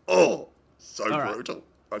 Oh, so brutal.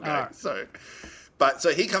 Okay,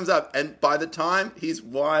 so he comes up, and by the time his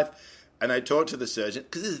wife and they talk to the surgeon,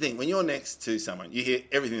 because this is the thing, when you're next to someone, you hear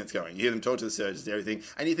everything that's going. You hear them talk to the surgeons, everything,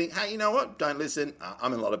 and you think, hey, you know what? Don't listen.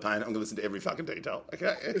 I'm in a lot of pain. I'm going to listen to every fucking detail.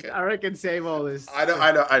 Okay. I reckon save all this. I know.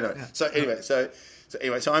 Yeah. So anyway, so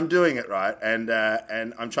I'm doing it right, and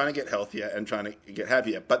I'm trying to get healthier and trying to get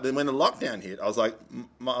happier. But then when the lockdown hit, I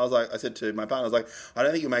said to my partner, I was like, I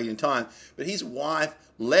don't think you'll make it in time. But his wife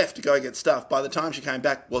left to go get stuff. By the time she came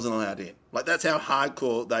back, wasn't allowed in. Like, that's how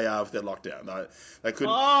hardcore they are with their lockdown. They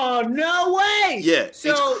couldn't. Oh, no way! Yeah, it's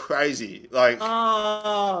crazy. Like,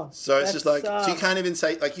 so it's just like, so you can't even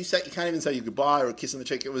say, like you can't even say goodbye or a kiss on the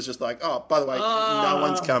cheek. It was just like, oh, by the way, no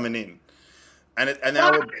one's coming in, and they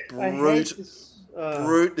were brutal.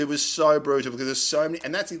 It was so brutal because there's so many,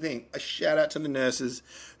 and that's the thing. A shout out to the nurses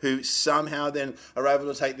who somehow then are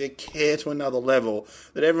able to take their care to another level.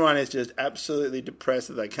 That everyone is just absolutely depressed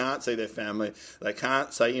that they can't see their family. They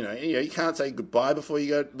can't say, you can't say goodbye before you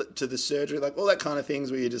go to the surgery, like all that kind of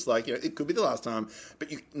things where you're just like, it could be the last time,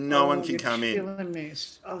 but no one can come in. Me.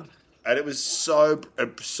 Oh. And it was so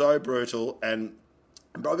brutal, and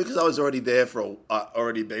probably because I was already there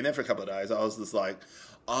already been there for a couple of days, I was just like,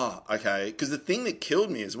 oh, okay. Because the thing that killed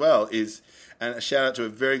me as well is, and a shout out to a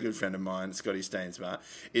very good friend of mine, Scotty Stainsmar,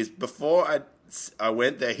 is before I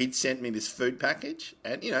went there, he'd sent me this food package.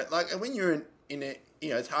 And, when you're in a,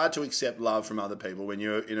 it's hard to accept love from other people when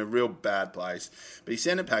you're in a real bad place. But he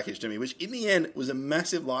sent a package to me, which in the end was a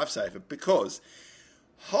massive lifesaver because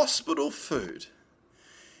hospital food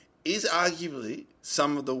is arguably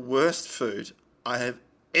some of the worst food I have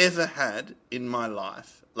ever had in my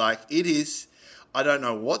life. Like, it is, I don't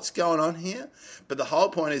know what's going on here, but the whole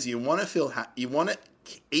point is you want to feel you want to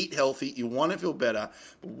eat healthy, you want to feel better.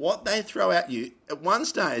 But what they throw at you, at one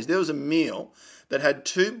stage, there was a meal that had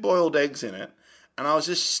 2 boiled eggs in it, and I was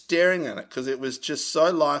just staring at it because it was just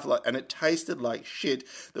so lifelike and it tasted like shit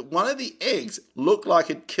that one of the eggs looked like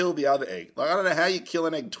it killed the other egg. Like, I don't know how you kill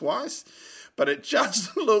an egg twice, but it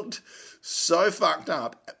just looked so fucked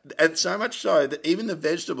up. And so much so that even the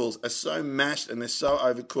vegetables are so mashed and they're so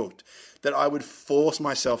overcooked that I would force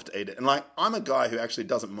myself to eat it. And like, I'm a guy who actually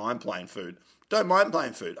doesn't mind plain food. Don't mind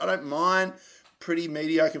plain food. I don't mind pretty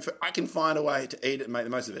mediocre food. I can find a way to eat it and make the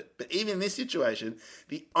most of it. But even in this situation,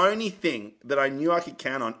 the only thing that I knew I could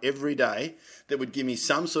count on every day that would give me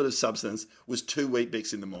some sort of substance was 2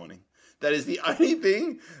 Weet-Bix in the morning. That is the only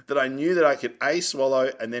thing that I knew that I could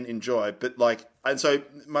swallow and then enjoy. But like, and so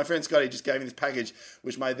my friend Scotty just gave me this package,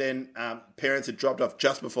 which my then parents had dropped off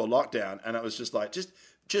just before lockdown, and it was just like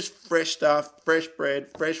just fresh stuff, fresh bread,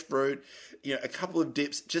 fresh fruit, you know, a couple of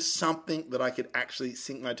dips, just something that I could actually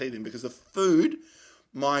sink my teeth in, because the food,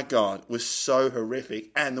 my God, was so horrific.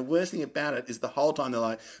 And the worst thing about it is the whole time they're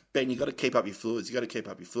like, Ben, you got to keep up your fluids. You got to keep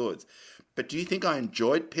up your fluids. But do you think I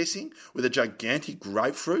enjoyed pissing with a gigantic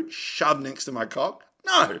grapefruit shoved next to my cock?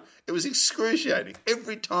 No, it was excruciating.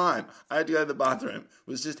 Every time I had to go to the bathroom, it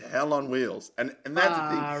was just hell on wheels. And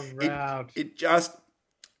that's the thing. It just,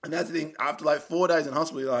 and that's the thing, after like 4 days in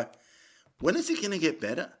hospital, you're like, when is it going to get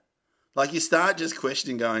better? Like, you start just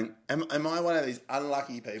questioning, going, am I one of these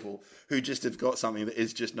unlucky people who just have got something that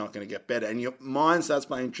is just not going to get better? And your mind starts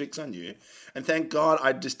playing tricks on you. And thank God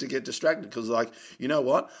I just to get distracted, because, like, you know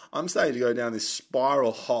what? I'm starting to go down this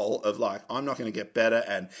spiral hole of, like, I'm not going to get better,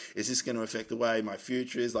 and is this going to affect the way my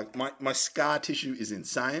future is? Like, my scar tissue is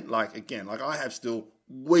insane. Like, again, like, I have still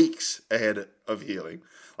weeks ahead of healing.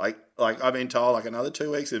 Like I've been told, like, another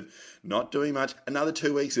 2 weeks of not doing much, another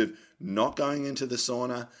 2 weeks of not going into the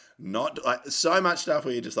sauna, not like so much stuff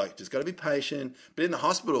where you're just like, just got to be patient. But in the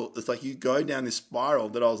hospital, it's like you go down this spiral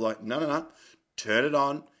that I was like, no, turn it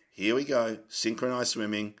on. Here we go. Synchronized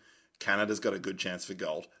swimming. Canada's got a good chance for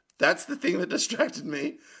gold. That's the thing that distracted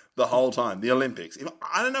me the whole time. The Olympics.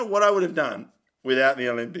 I don't know what I would have done without the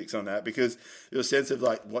Olympics on that, because there was a sense of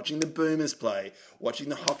like watching the Boomers play, watching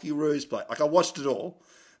the Hockey Roos play. Like, I watched it all,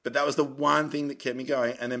 but that was the one thing that kept me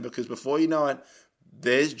going. And then, because before you know it,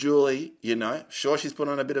 there's Julie, you know, sure, she's put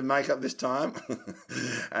on a bit of makeup this time,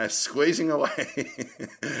 squeezing away,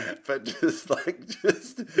 but just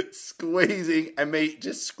squeezing, and me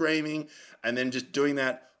just screaming, and then just doing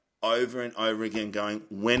that over and over again, going,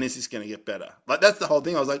 when is this going to get better? Like, that's the whole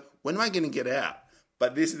thing. I was like, when am I going to get out?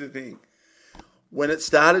 But this is the thing. When it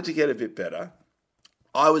started to get a bit better,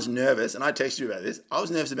 I was nervous, and I texted you about this. I was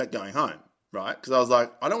nervous about going home, right? Because I was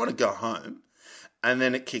like, I don't want to go home. And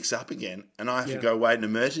then it kicks up again, and I have to go wait in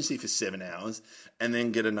emergency for 7 hours and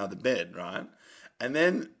then get another bed, right? And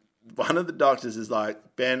then one of the doctors is like,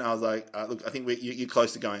 Ben, I was like, look, I think you're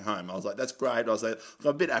close to going home. I was like, that's great. I was like, I'm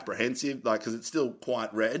a bit apprehensive, like, because it's still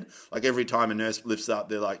quite red. Like, every time a nurse lifts up,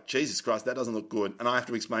 they're like, Jesus Christ, that doesn't look good. And I have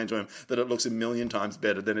to explain to him that it looks a million times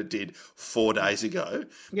better than it did 4 days ago.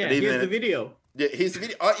 Yeah, here's the video. Yeah, here's the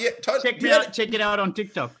video. Oh, yeah, totally. Check it out on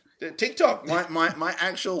TikTok. TikTok, my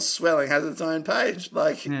actual swelling has its own page.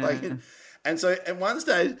 And so at one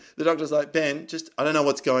stage, the doctor's like, Ben, I don't know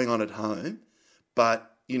what's going on at home,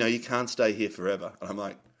 but, you know, you can't stay here forever. And I'm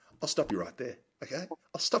like, I'll stop you right there, okay?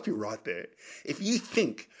 I'll stop you right there. If you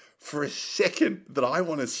think for a second that I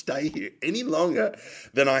want to stay here any longer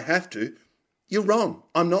than I have to, you're wrong.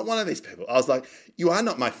 I'm not one of these people. I was like, you are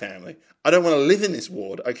not my family. I don't want to live in this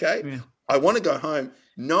ward, okay? Yeah. I want to go home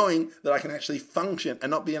knowing that I can actually function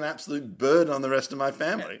and not be an absolute burden on the rest of my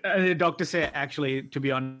family. The doctor said, actually, to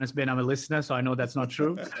be honest, Ben, I'm a listener, so I know that's not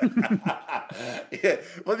true. Yeah.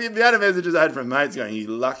 Well, the amount of messages I had from mates going, you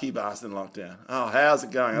lucky bastard in lockdown. Oh, how's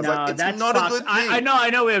it going? I was like, it's not a good thing. I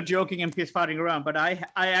know we're joking and piss farting around, but I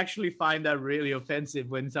actually find that really offensive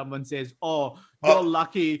when someone says, oh, you're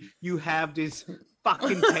lucky you have this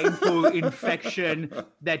fucking painful infection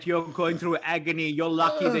that you're going through agony. You're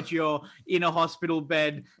lucky that you're in a hospital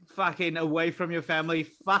bed, fucking away from your family.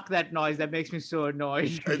 Fuck that noise. That makes me so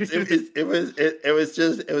annoyed. It was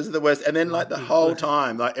the worst. And then like the whole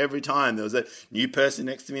time, like every time there was a new person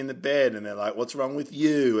next to me in the bed, and they're like, "What's wrong with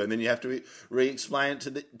you?" And then you have to re-explain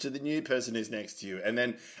it to the new person who's next to you. And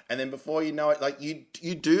then before you know it, like you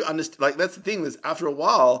do understand. Like that's the thing. Is after a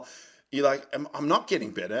while, you're like, I'm not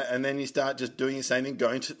getting better. And then you start just doing the same thing,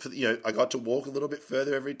 I got to walk a little bit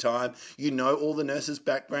further every time. You know all the nurses'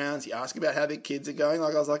 backgrounds. You ask about how their kids are going.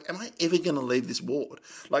 Like, I was like, am I ever going to leave this ward?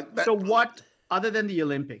 Like that. So what other than the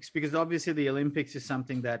Olympics, because obviously the Olympics is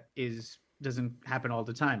something that doesn't happen all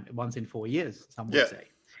the time, once in 4 years, some would say.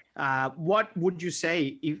 What would you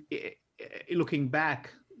say if, looking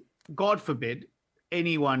back, God forbid,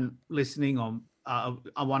 anyone listening or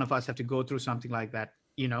one of us have to go through something like that,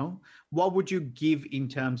 you know, what would you give in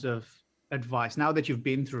terms of advice now that you've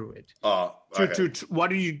been through it? What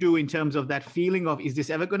do you do in terms of that feeling of, is this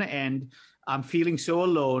ever going to end? I'm feeling so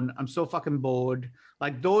alone. I'm so fucking bored.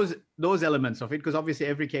 Like those elements of it, because obviously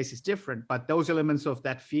every case is different, but those elements of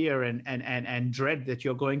that fear and dread that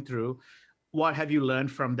you're going through, what have you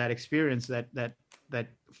learned from that experience that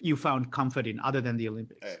you found comfort in other than the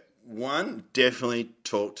Olympics? One, definitely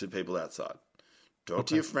talk to people outside. Talk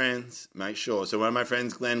to your friends, make sure. So one of my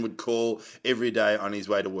friends, Glenn, would call every day on his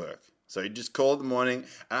way to work. So he'd just call in the morning,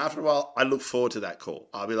 and after a while, I look forward to that call.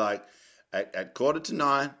 I'll be like, at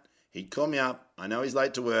 8:45, he'd call me up. I know he's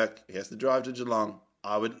late to work. He has to drive to Geelong.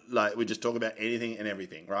 We'd just talk about anything and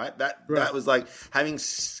everything, right? That was like having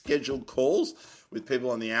scheduled calls with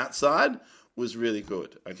people on the outside was really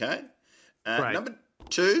good, okay? Number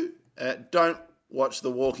 2, don't watch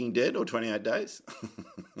The Walking Dead or 28 Days.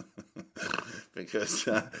 Because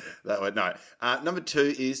that would, no. Number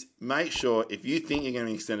 2 is make sure if you think you're going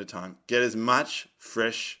to extend time, get as much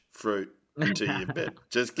fresh fruit to your bed.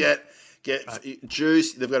 Just get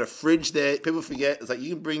juice. They've got a fridge there. People forget. It's like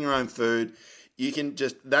you can bring your own food. You can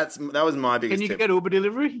just, that was my biggest tip. Can you get Uber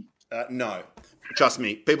delivery? No. Trust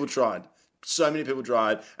me. People tried. So many people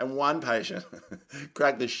tried. And one patient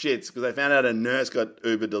cracked the shits because they found out a nurse got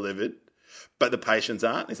Uber delivered, but the patients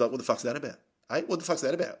aren't. He's like, what the fuck's that about? Hey, what the fuck's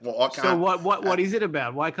that about? Well, I can't. So what is it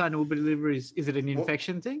about? Why can't Uber deliveries? Is it an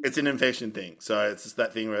infection thing? It's an infection thing. So it's just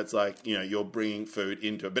that thing where it's like, you know, you're bringing food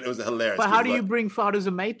into it. But it was hilarious. But how do you bring photos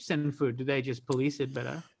of mapes and food? Do they just police it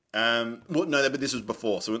better? Well, no, but this was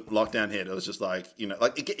before. So when lockdown hit, it was just like, you know,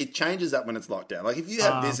 like it changes up when it's locked down. Like if you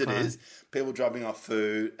have visitors, people dropping off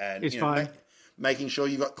food and it's fine. Making sure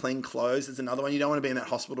you've got clean clothes is another one. You don't want to be in that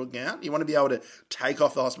hospital gown. You want to be able to take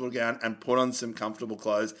off the hospital gown and put on some comfortable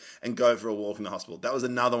clothes and go for a walk in the hospital. That was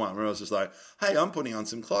another one where I was just like, hey, I'm putting on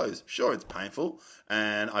some clothes. Sure, it's painful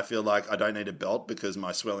and I feel like I don't need a belt because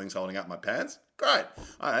my swelling's holding up my pants. Great.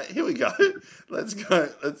 All right, here we go. Let's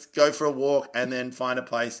go for a walk and then find a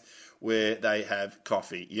place where they have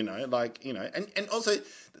coffee, you know, like, you know, and also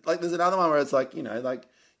like there's another one where it's like, you know, like,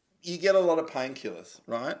 you get a lot of painkillers,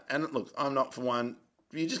 right? And look, I'm not for one.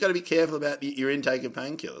 You just got to be careful about your intake of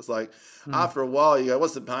painkillers. Like after a while, you go,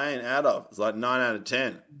 "What's the pain out of?" It's like 9 out of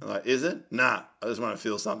 10. I'm like, is it? Nah, I just want to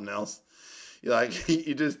feel something else. You're like,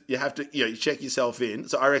 you have to, you know, you check yourself in.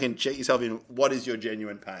 So I reckon check yourself in. What is your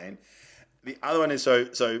genuine pain? The other one is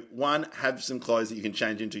so one, have some clothes that you can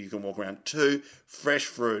change into. You can walk around. 2, fresh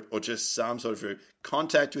fruit or just some sort of fruit.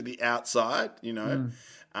 Contact with the outside, you know.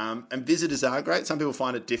 And visitors are great. Some people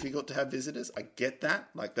find it difficult to have visitors. I get that.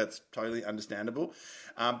 Like, that's totally understandable.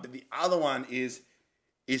 But the other one is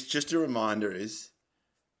just a reminder is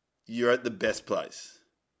you're at the best place.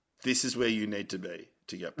 This is where you need to be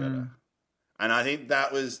to get better. And I think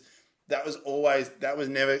that was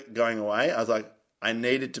never going away. I was like, I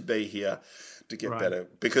needed to be here to get better.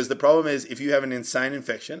 Because the problem is if you have an insane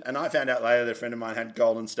infection, and I found out later that a friend of mine had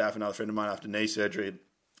golden staph, another friend of mine after knee surgery,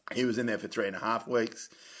 he was in there for 3.5 weeks,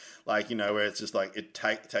 like, you know, where it's just like it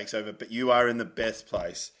takes over. But you are in the best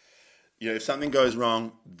place. You know, if something goes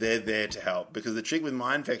wrong, they're there to help. Because the trick with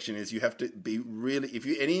my infection is you have to be really, if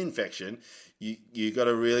you any infection, you got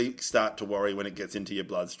to really start to worry when it gets into your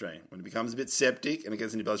bloodstream. When it becomes a bit septic and it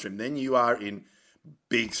gets into your bloodstream, then you are in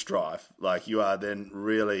big strife. Like you are then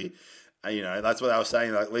really... You know, that's what I was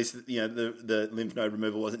saying. Like, at least, you know, the lymph node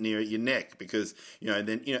removal wasn't near your neck because, you know,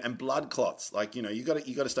 then, you know, and blood clots. Like, you know, you got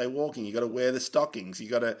to stay walking. You got to wear the stockings.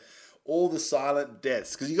 You got to all the silent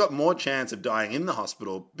deaths because you got more chance of dying in the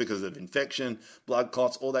hospital because of infection, blood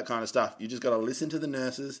clots, all that kind of stuff. You just got to listen to the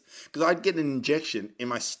nurses because I'd get an injection in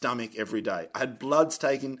my stomach every day. I had bloods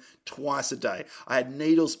taken twice a day. I had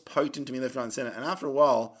needles poked into me left, right, and center. And after a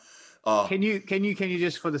while, Can you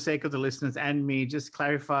just, for the sake of the listeners and me, just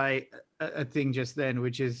clarify a thing just then,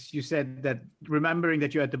 which is you said that remembering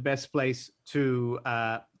that you're at the best place to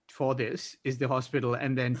for this is the hospital,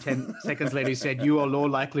 and then 10 seconds later you said you are low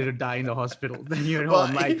likely to die in the hospital. Then you're at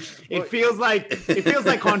home. Like it feels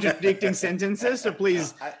like contradicting sentences. So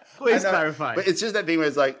please clarify. But it's just that thing where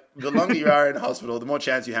it's like the longer you are in hospital, the more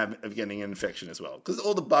chance you have of getting an infection as well, because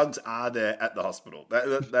all the bugs are there at the hospital.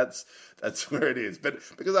 That's where it is. But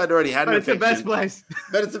because I'd already had an infection, it's the best place.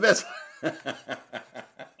 But it's the best.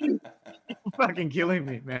 You're fucking killing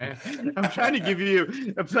me, man. I'm trying to give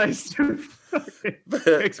you a place to fucking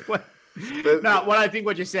explain. But- No,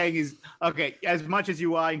 what you're saying is, okay, as much as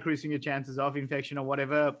you are increasing your chances of infection or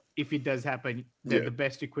whatever, if it does happen, they're Yeah. the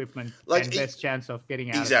best equipment Like, and best chance of getting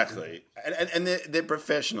out of it. Exactly, and they're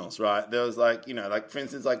professionals, right? There was like, like for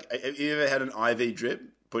instance, like have you ever had an IV drip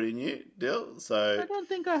put in you, Dill? I So don't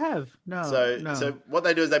think I have. No. no. so what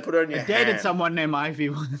they do is they put it on your I dated hand. someone named Ivy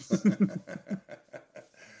once.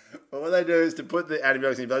 Well, what they do is to put the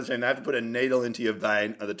antibiotics in your bloodstream, they have to put a needle into your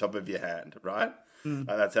vein at the top of your hand, right?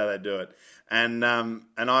 That's how they do it. And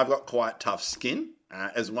I've got quite tough skin.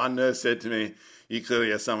 As one nurse said to me, "You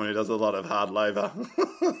clearly are someone who does a lot of hard labour."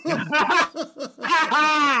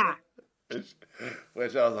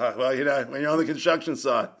 Which I was like, well, when you're on the construction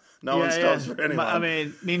site, no one stops for anyone. I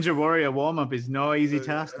mean, Ninja Warrior warm up is no easy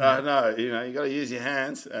task. No, you got to use your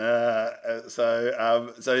hands. So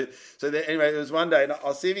anyway, there was one day, and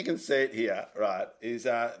I'll see if you can see it here. Right,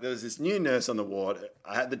 there was this new nurse on the ward.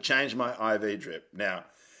 I had to change my IV drip. Now,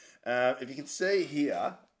 if you can see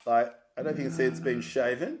here, like I don't know if you can see it's been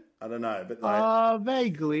shaven. I don't know, but like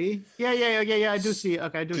vaguely. Yeah. I do see.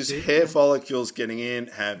 Okay, I do because see. hair follicles getting in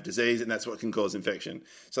have disease, and that's what can cause infection.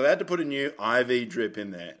 So they had to put a new IV drip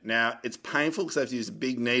in there. Now it's painful because they have to use a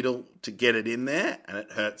big needle to get it in there, and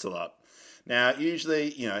it hurts a lot. Now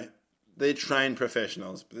usually, they're trained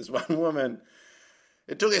professionals, but this one woman,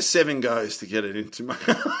 it took her 7 goes to get it into my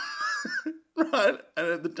right. And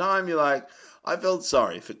at the time, you're like, I felt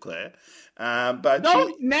sorry for Claire, but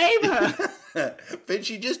Don't name her. But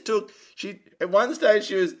at one stage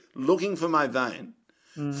she was looking for my vein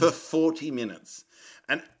for 40 minutes.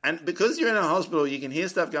 And because you're in a hospital, you can hear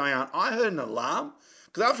stuff going on. I heard an alarm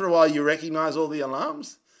because after a while you recognize all the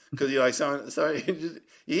alarms because you're like, so you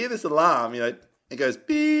hear this alarm, it goes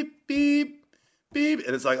beep, beep, beep.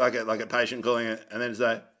 And it's like a patient calling it. And then it's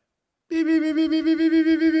like beep, beep, beep, beep, beep, beep, beep,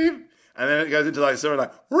 beep, beep, beep. And then it goes into like sort of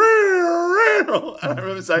like, and I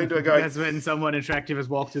remember saying to her, going, that's when someone attractive has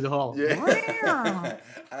walked through the hall. Yeah.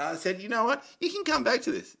 And I said, you know what? You can come back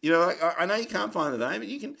to this. I know you can't find the vein, but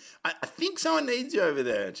you can. I think someone needs you over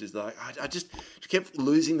there. And she's like, I just kept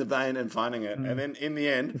losing the vein and finding it. And then in the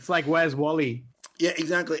end, It's like, where's Wally? yeah,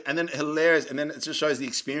 exactly. And then hilarious. And then it just shows the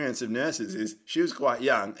experience of nurses is she was quite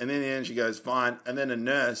young. And then in the end, she goes, fine. And then a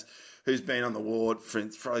nurse who's been on the ward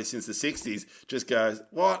probably since the 60s just goes,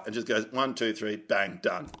 what? And just goes, 1, 2, 3, bang,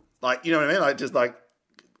 done. Like, you know what I mean? Like, just like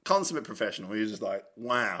consummate professional. You're just like,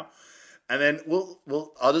 wow. And then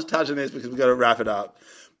I'll just touch on this because we've got to wrap it up.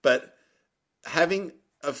 But having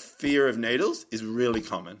a fear of needles is really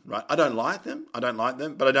common, right? I don't like them, but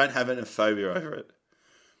I don't have a phobia over it.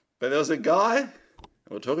 But there was a guy, and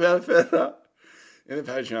we'll talk about it further in the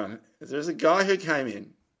Patreon. There's a guy who came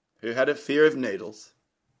in who had a fear of needles,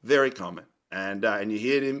 very common. And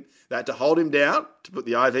you heard him, they had to hold him down to put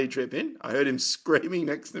the IV drip in. I heard him screaming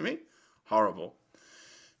next to me. Horrible.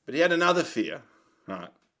 But he had another fear, right,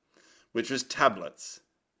 which was tablets.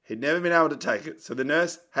 He'd never been able to take it. So the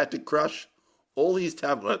nurse had to crush all his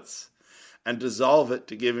tablets and dissolve it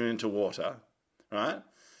to give him into water, right?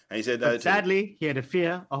 And he said, But sadly, he had a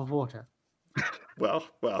fear of water. Well.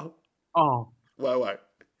 Oh. Wait.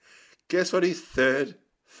 Guess what his third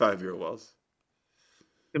phobia was?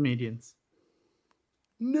 Comedians.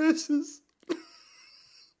 Nurses.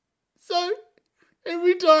 So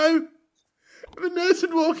every time the nurse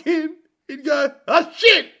would walk in, he'd go, oh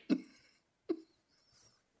shit!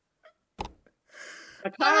 I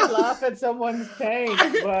can't laugh at someone's pain.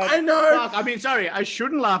 But I know. Fuck, I mean, sorry, I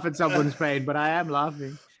shouldn't laugh at someone's pain, but I am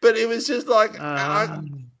laughing. But it was just like, and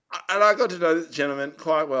I got to know this gentleman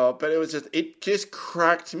quite well, but it just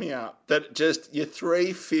cracked me up that just your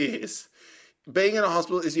 3 fears. Being in a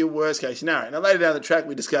hospital is your worst case scenario. Now, later down the track,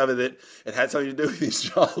 we discovered that it had something to do with his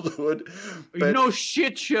childhood. But No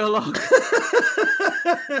shit, Sherlock.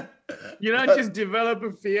 You don't just develop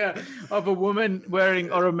a fear of a woman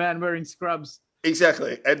wearing or a man wearing scrubs.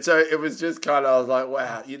 Exactly. And so it was just kind of, I was like,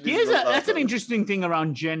 wow. That's an interesting thing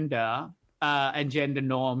around gender and gender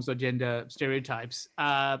norms or gender stereotypes.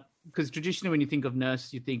 Because traditionally, when you think of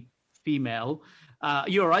nurse, you think female.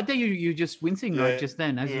 You're right there. You just wincing right just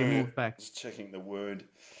then as you moved back. Just checking the word.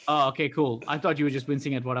 Oh, okay, cool. I thought you were just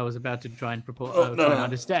wincing at what I was about to try and propose. No.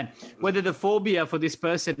 Understand whether the phobia for this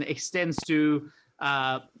person extends to,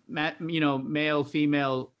 male,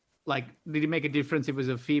 female. Like, did it make a difference if it was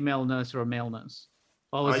a female nurse or a male nurse?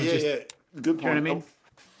 Or was it just, good point. You know what I mean?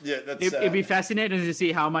 Yeah, that's. It'd be fascinating to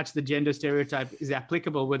see how much the gender stereotype is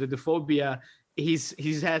applicable. Whether the phobia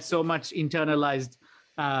he's had so much internalized,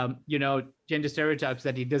 gender stereotypes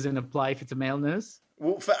that it doesn't apply if it's a male nurse.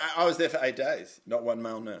 Well, I was there for 8 days, not one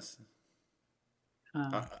male nurse.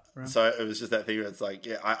 Right. So it was just that thing where it's like,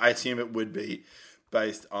 I assume it would be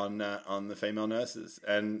based on the female nurses,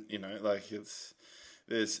 and you know, like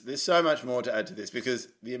there's so much more to add to this, because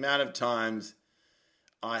the amount of times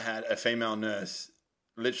I had a female nurse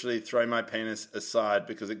literally throw my penis aside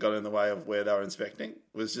because it got in the way of where they were inspecting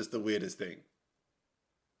was just the weirdest thing.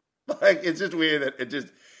 Like, it's just weird that it just...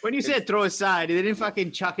 When you said throw aside, they didn't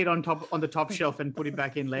fucking chuck it on the top shelf and put it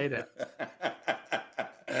back in later.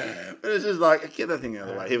 But it's just like, get that thing out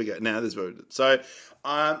of the way. Here we go. Now this is what we do. So,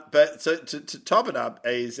 to top it up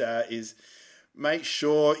is make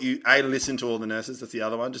sure you listen to all the nurses. That's the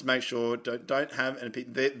other one. Just make sure don't have an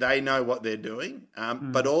opinion. They know what they're doing,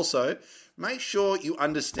 but also make sure you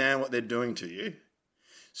understand what they're doing to you.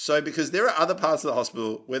 So, because there are other parts of the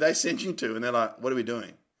hospital where they send you to, and they're like, "What are we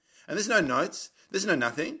doing?" And there's no notes. There's no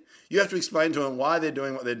nothing. You have to explain to them why they're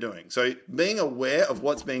doing what they're doing. So being aware of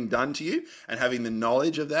what's being done to you and having the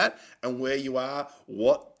knowledge of that and where you are,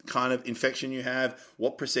 what kind of infection you have,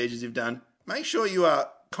 what procedures you've done, make sure you are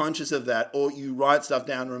conscious of that, or you write stuff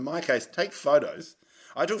down. Or in my case, take photos.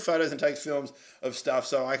 I took photos and take films of stuff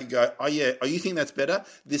so I could go, oh yeah, you think that's better?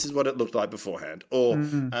 This is what it looked like beforehand. Or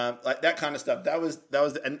like that kind of stuff. That was,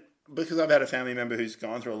 and because I've had a family member who's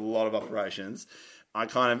gone through a lot of operations, I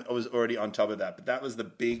was already on top of that. But that was the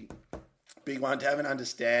big one, to have an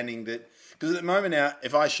understanding that, because at the moment now,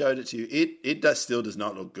 if I showed it to you, it still does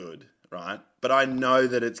not look good, right? But I know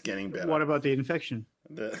that it's getting better. What about the infection?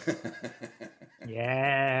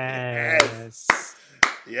 Yes.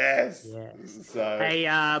 Yes. So hey,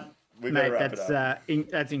 we mate, wrap it up.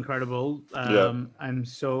 That's incredible. I'm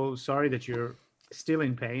so sorry that you're still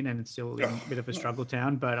in pain and still in a bit of a struggle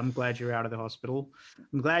town, but I'm glad you're out of the hospital.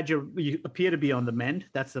 I'm glad you appear to be on the mend.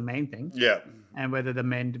 That's the main thing. Yeah. And whether the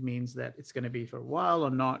mend means that it's going to be for a while or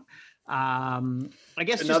not. I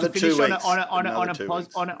guess Another just to finish 2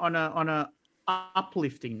 weeks. on a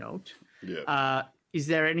uplifting note. Yeah. Is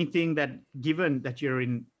there anything that, given that you're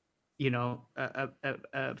in,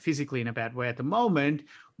 physically in a bad way at the moment,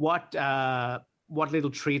 what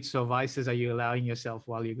little treats or vices are you allowing yourself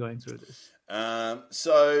while you're going through this?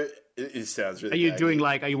 So it sounds really.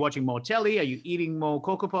 Are you watching more telly? Are you eating more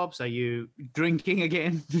Cocoa Pops? Are you drinking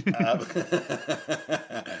again?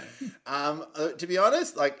 To be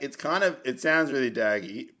honest, like it sounds really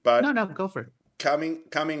daggy, but no, go for it.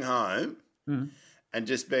 Coming home and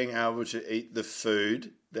just being able to eat the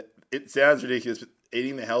food that, it sounds ridiculous, but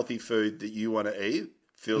eating the healthy food that you want to eat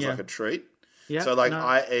feels like a treat. Yeah. So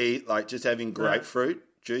I eat, like, just having grapefruit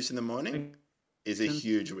juice in the morning is a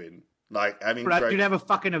huge win. Like having you'd have a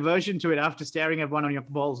fucking aversion to it after staring at one on your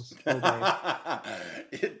balls all day.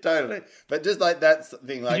 Yeah, totally. But just like that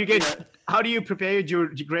thing, like, how do you prepare your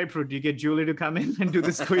grapefruit? Do you get Julie to come in and do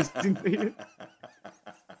the squeezing for you?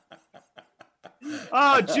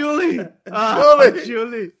 Oh, Julie!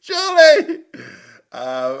 Julie!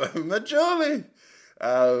 My Julie!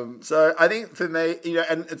 So I think for me,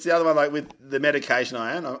 and it's the other one, like with the medication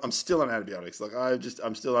I'm still on antibiotics. Like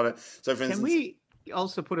I'm still on it. So for instance, can we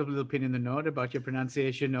also put a little pin in the note about your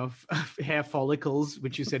pronunciation of hair follicles,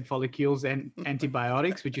 which you said follicles, and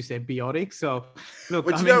antibiotics, which you said biotics. So look,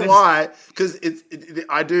 but why? Because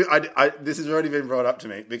this has already been brought up to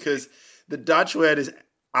me, because the Dutch word is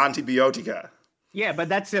antibiotica. Yeah, but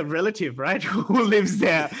that's a relative, right? Who lives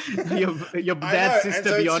there? Your dad's sister,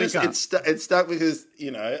 so Biotica. It's stuck because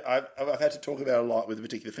I've had to talk about it a lot with a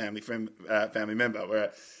particular family member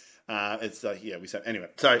where it's like we say anyway.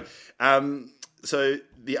 So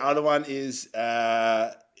the other one is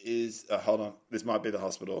hold on, this might be the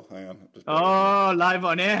hospital. Hang on. Live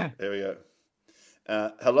on air. There we go.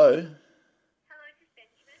 Hello. Hello, is this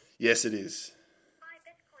Benjamin? Yes, it is. Hi,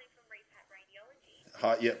 Beth calling from Repat Radiology.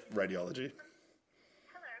 Hi, yep, radiology.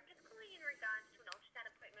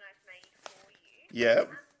 Yeah. So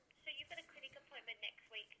you've got a clinic appointment next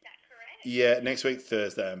week, is that correct? Yeah, next week,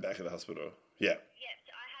 Thursday, I'm back at the hospital. Yeah. Yes,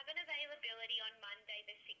 I have an availability on Monday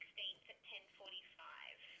the 16th at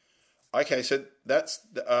 10:45. Okay, so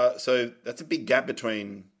that's a big gap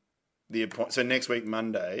between the appointment. So next week,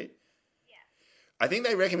 Monday. Yeah. I think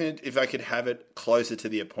they recommend if I could have it closer to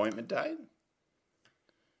the appointment date.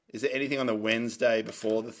 Is there anything on the Wednesday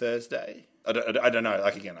before the Thursday? I don't know.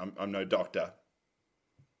 Like, again, I'm no doctor.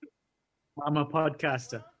 I'm a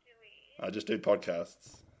podcaster. I just do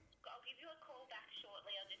podcasts. I'll give you a call back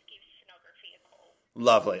shortly. I'll just give Sonography a call.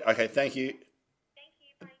 Lovely. Okay, thank you. Thank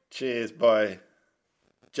you. Bye. Cheers. Bye.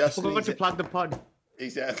 Just forgot to plug the pod.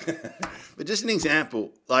 Exactly. But just an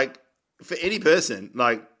example, like for any person,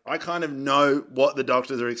 like I kind of know what the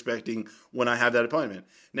doctors are expecting when I have that appointment.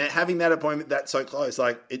 Now, having that appointment that's so close,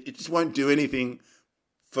 like it just won't do anything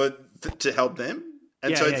to help them.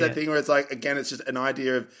 And so it's that thing where it's like, again, it's just an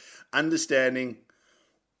idea of understanding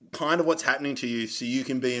kind of what's happening to you so you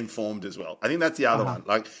can be informed as well. I think that's the other one.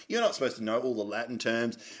 Like, you're not supposed to know all the Latin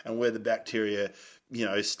terms and where the bacteria,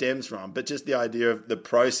 stems from, but just the idea of the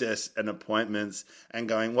process and appointments and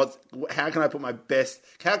going, how can I put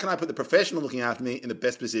the professional looking after me in the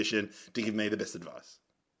best position to give me the best advice?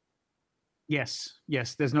 Yes.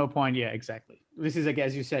 There's no point. Yeah, exactly. This is,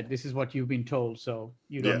 as you said, this is what you've been told, so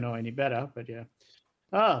you don't know any better. But yeah.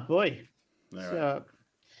 Oh boy.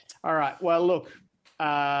 All right. Well, look.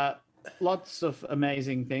 Lots of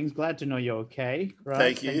amazing things. Glad to know you're okay. Right?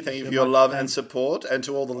 Thank you for your love and support, and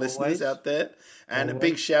to all the listeners out there. And a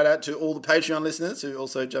big shout out to all the Patreon listeners who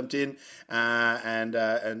also jumped in and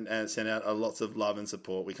sent out lots of love and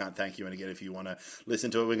support. We can't thank you. And again, if you want to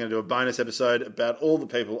listen to it, we're going to do a bonus episode about all the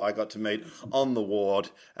people I got to meet on the ward.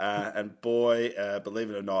 And boy, believe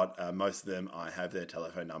it or not, most of them, I have their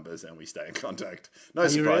telephone numbers and we stay in contact. No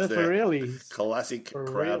surprise there. Really? Classic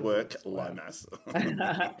crowd work, low mass.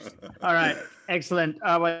 All right. Excellent.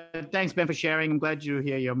 Well, thanks, Ben, for sharing. I'm glad you're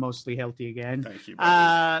here. You're mostly healthy again. Thank you.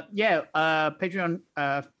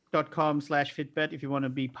 Patreon.com/Fitbet if you want to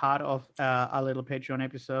be part of our little Patreon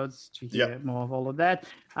episodes to hear more of all of that.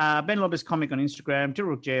 Ben Lopez Comic on Instagram,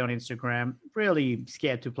 Turuk J on Instagram. Really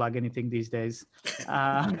scared to plug anything these days.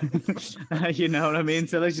 You know what I mean?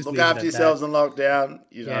 So let's just look after yourselves in lockdown.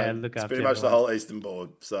 Look after pretty much the whole Eastern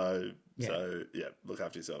board. So look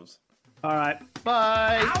after yourselves. All right.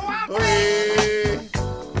 Bye. Bye.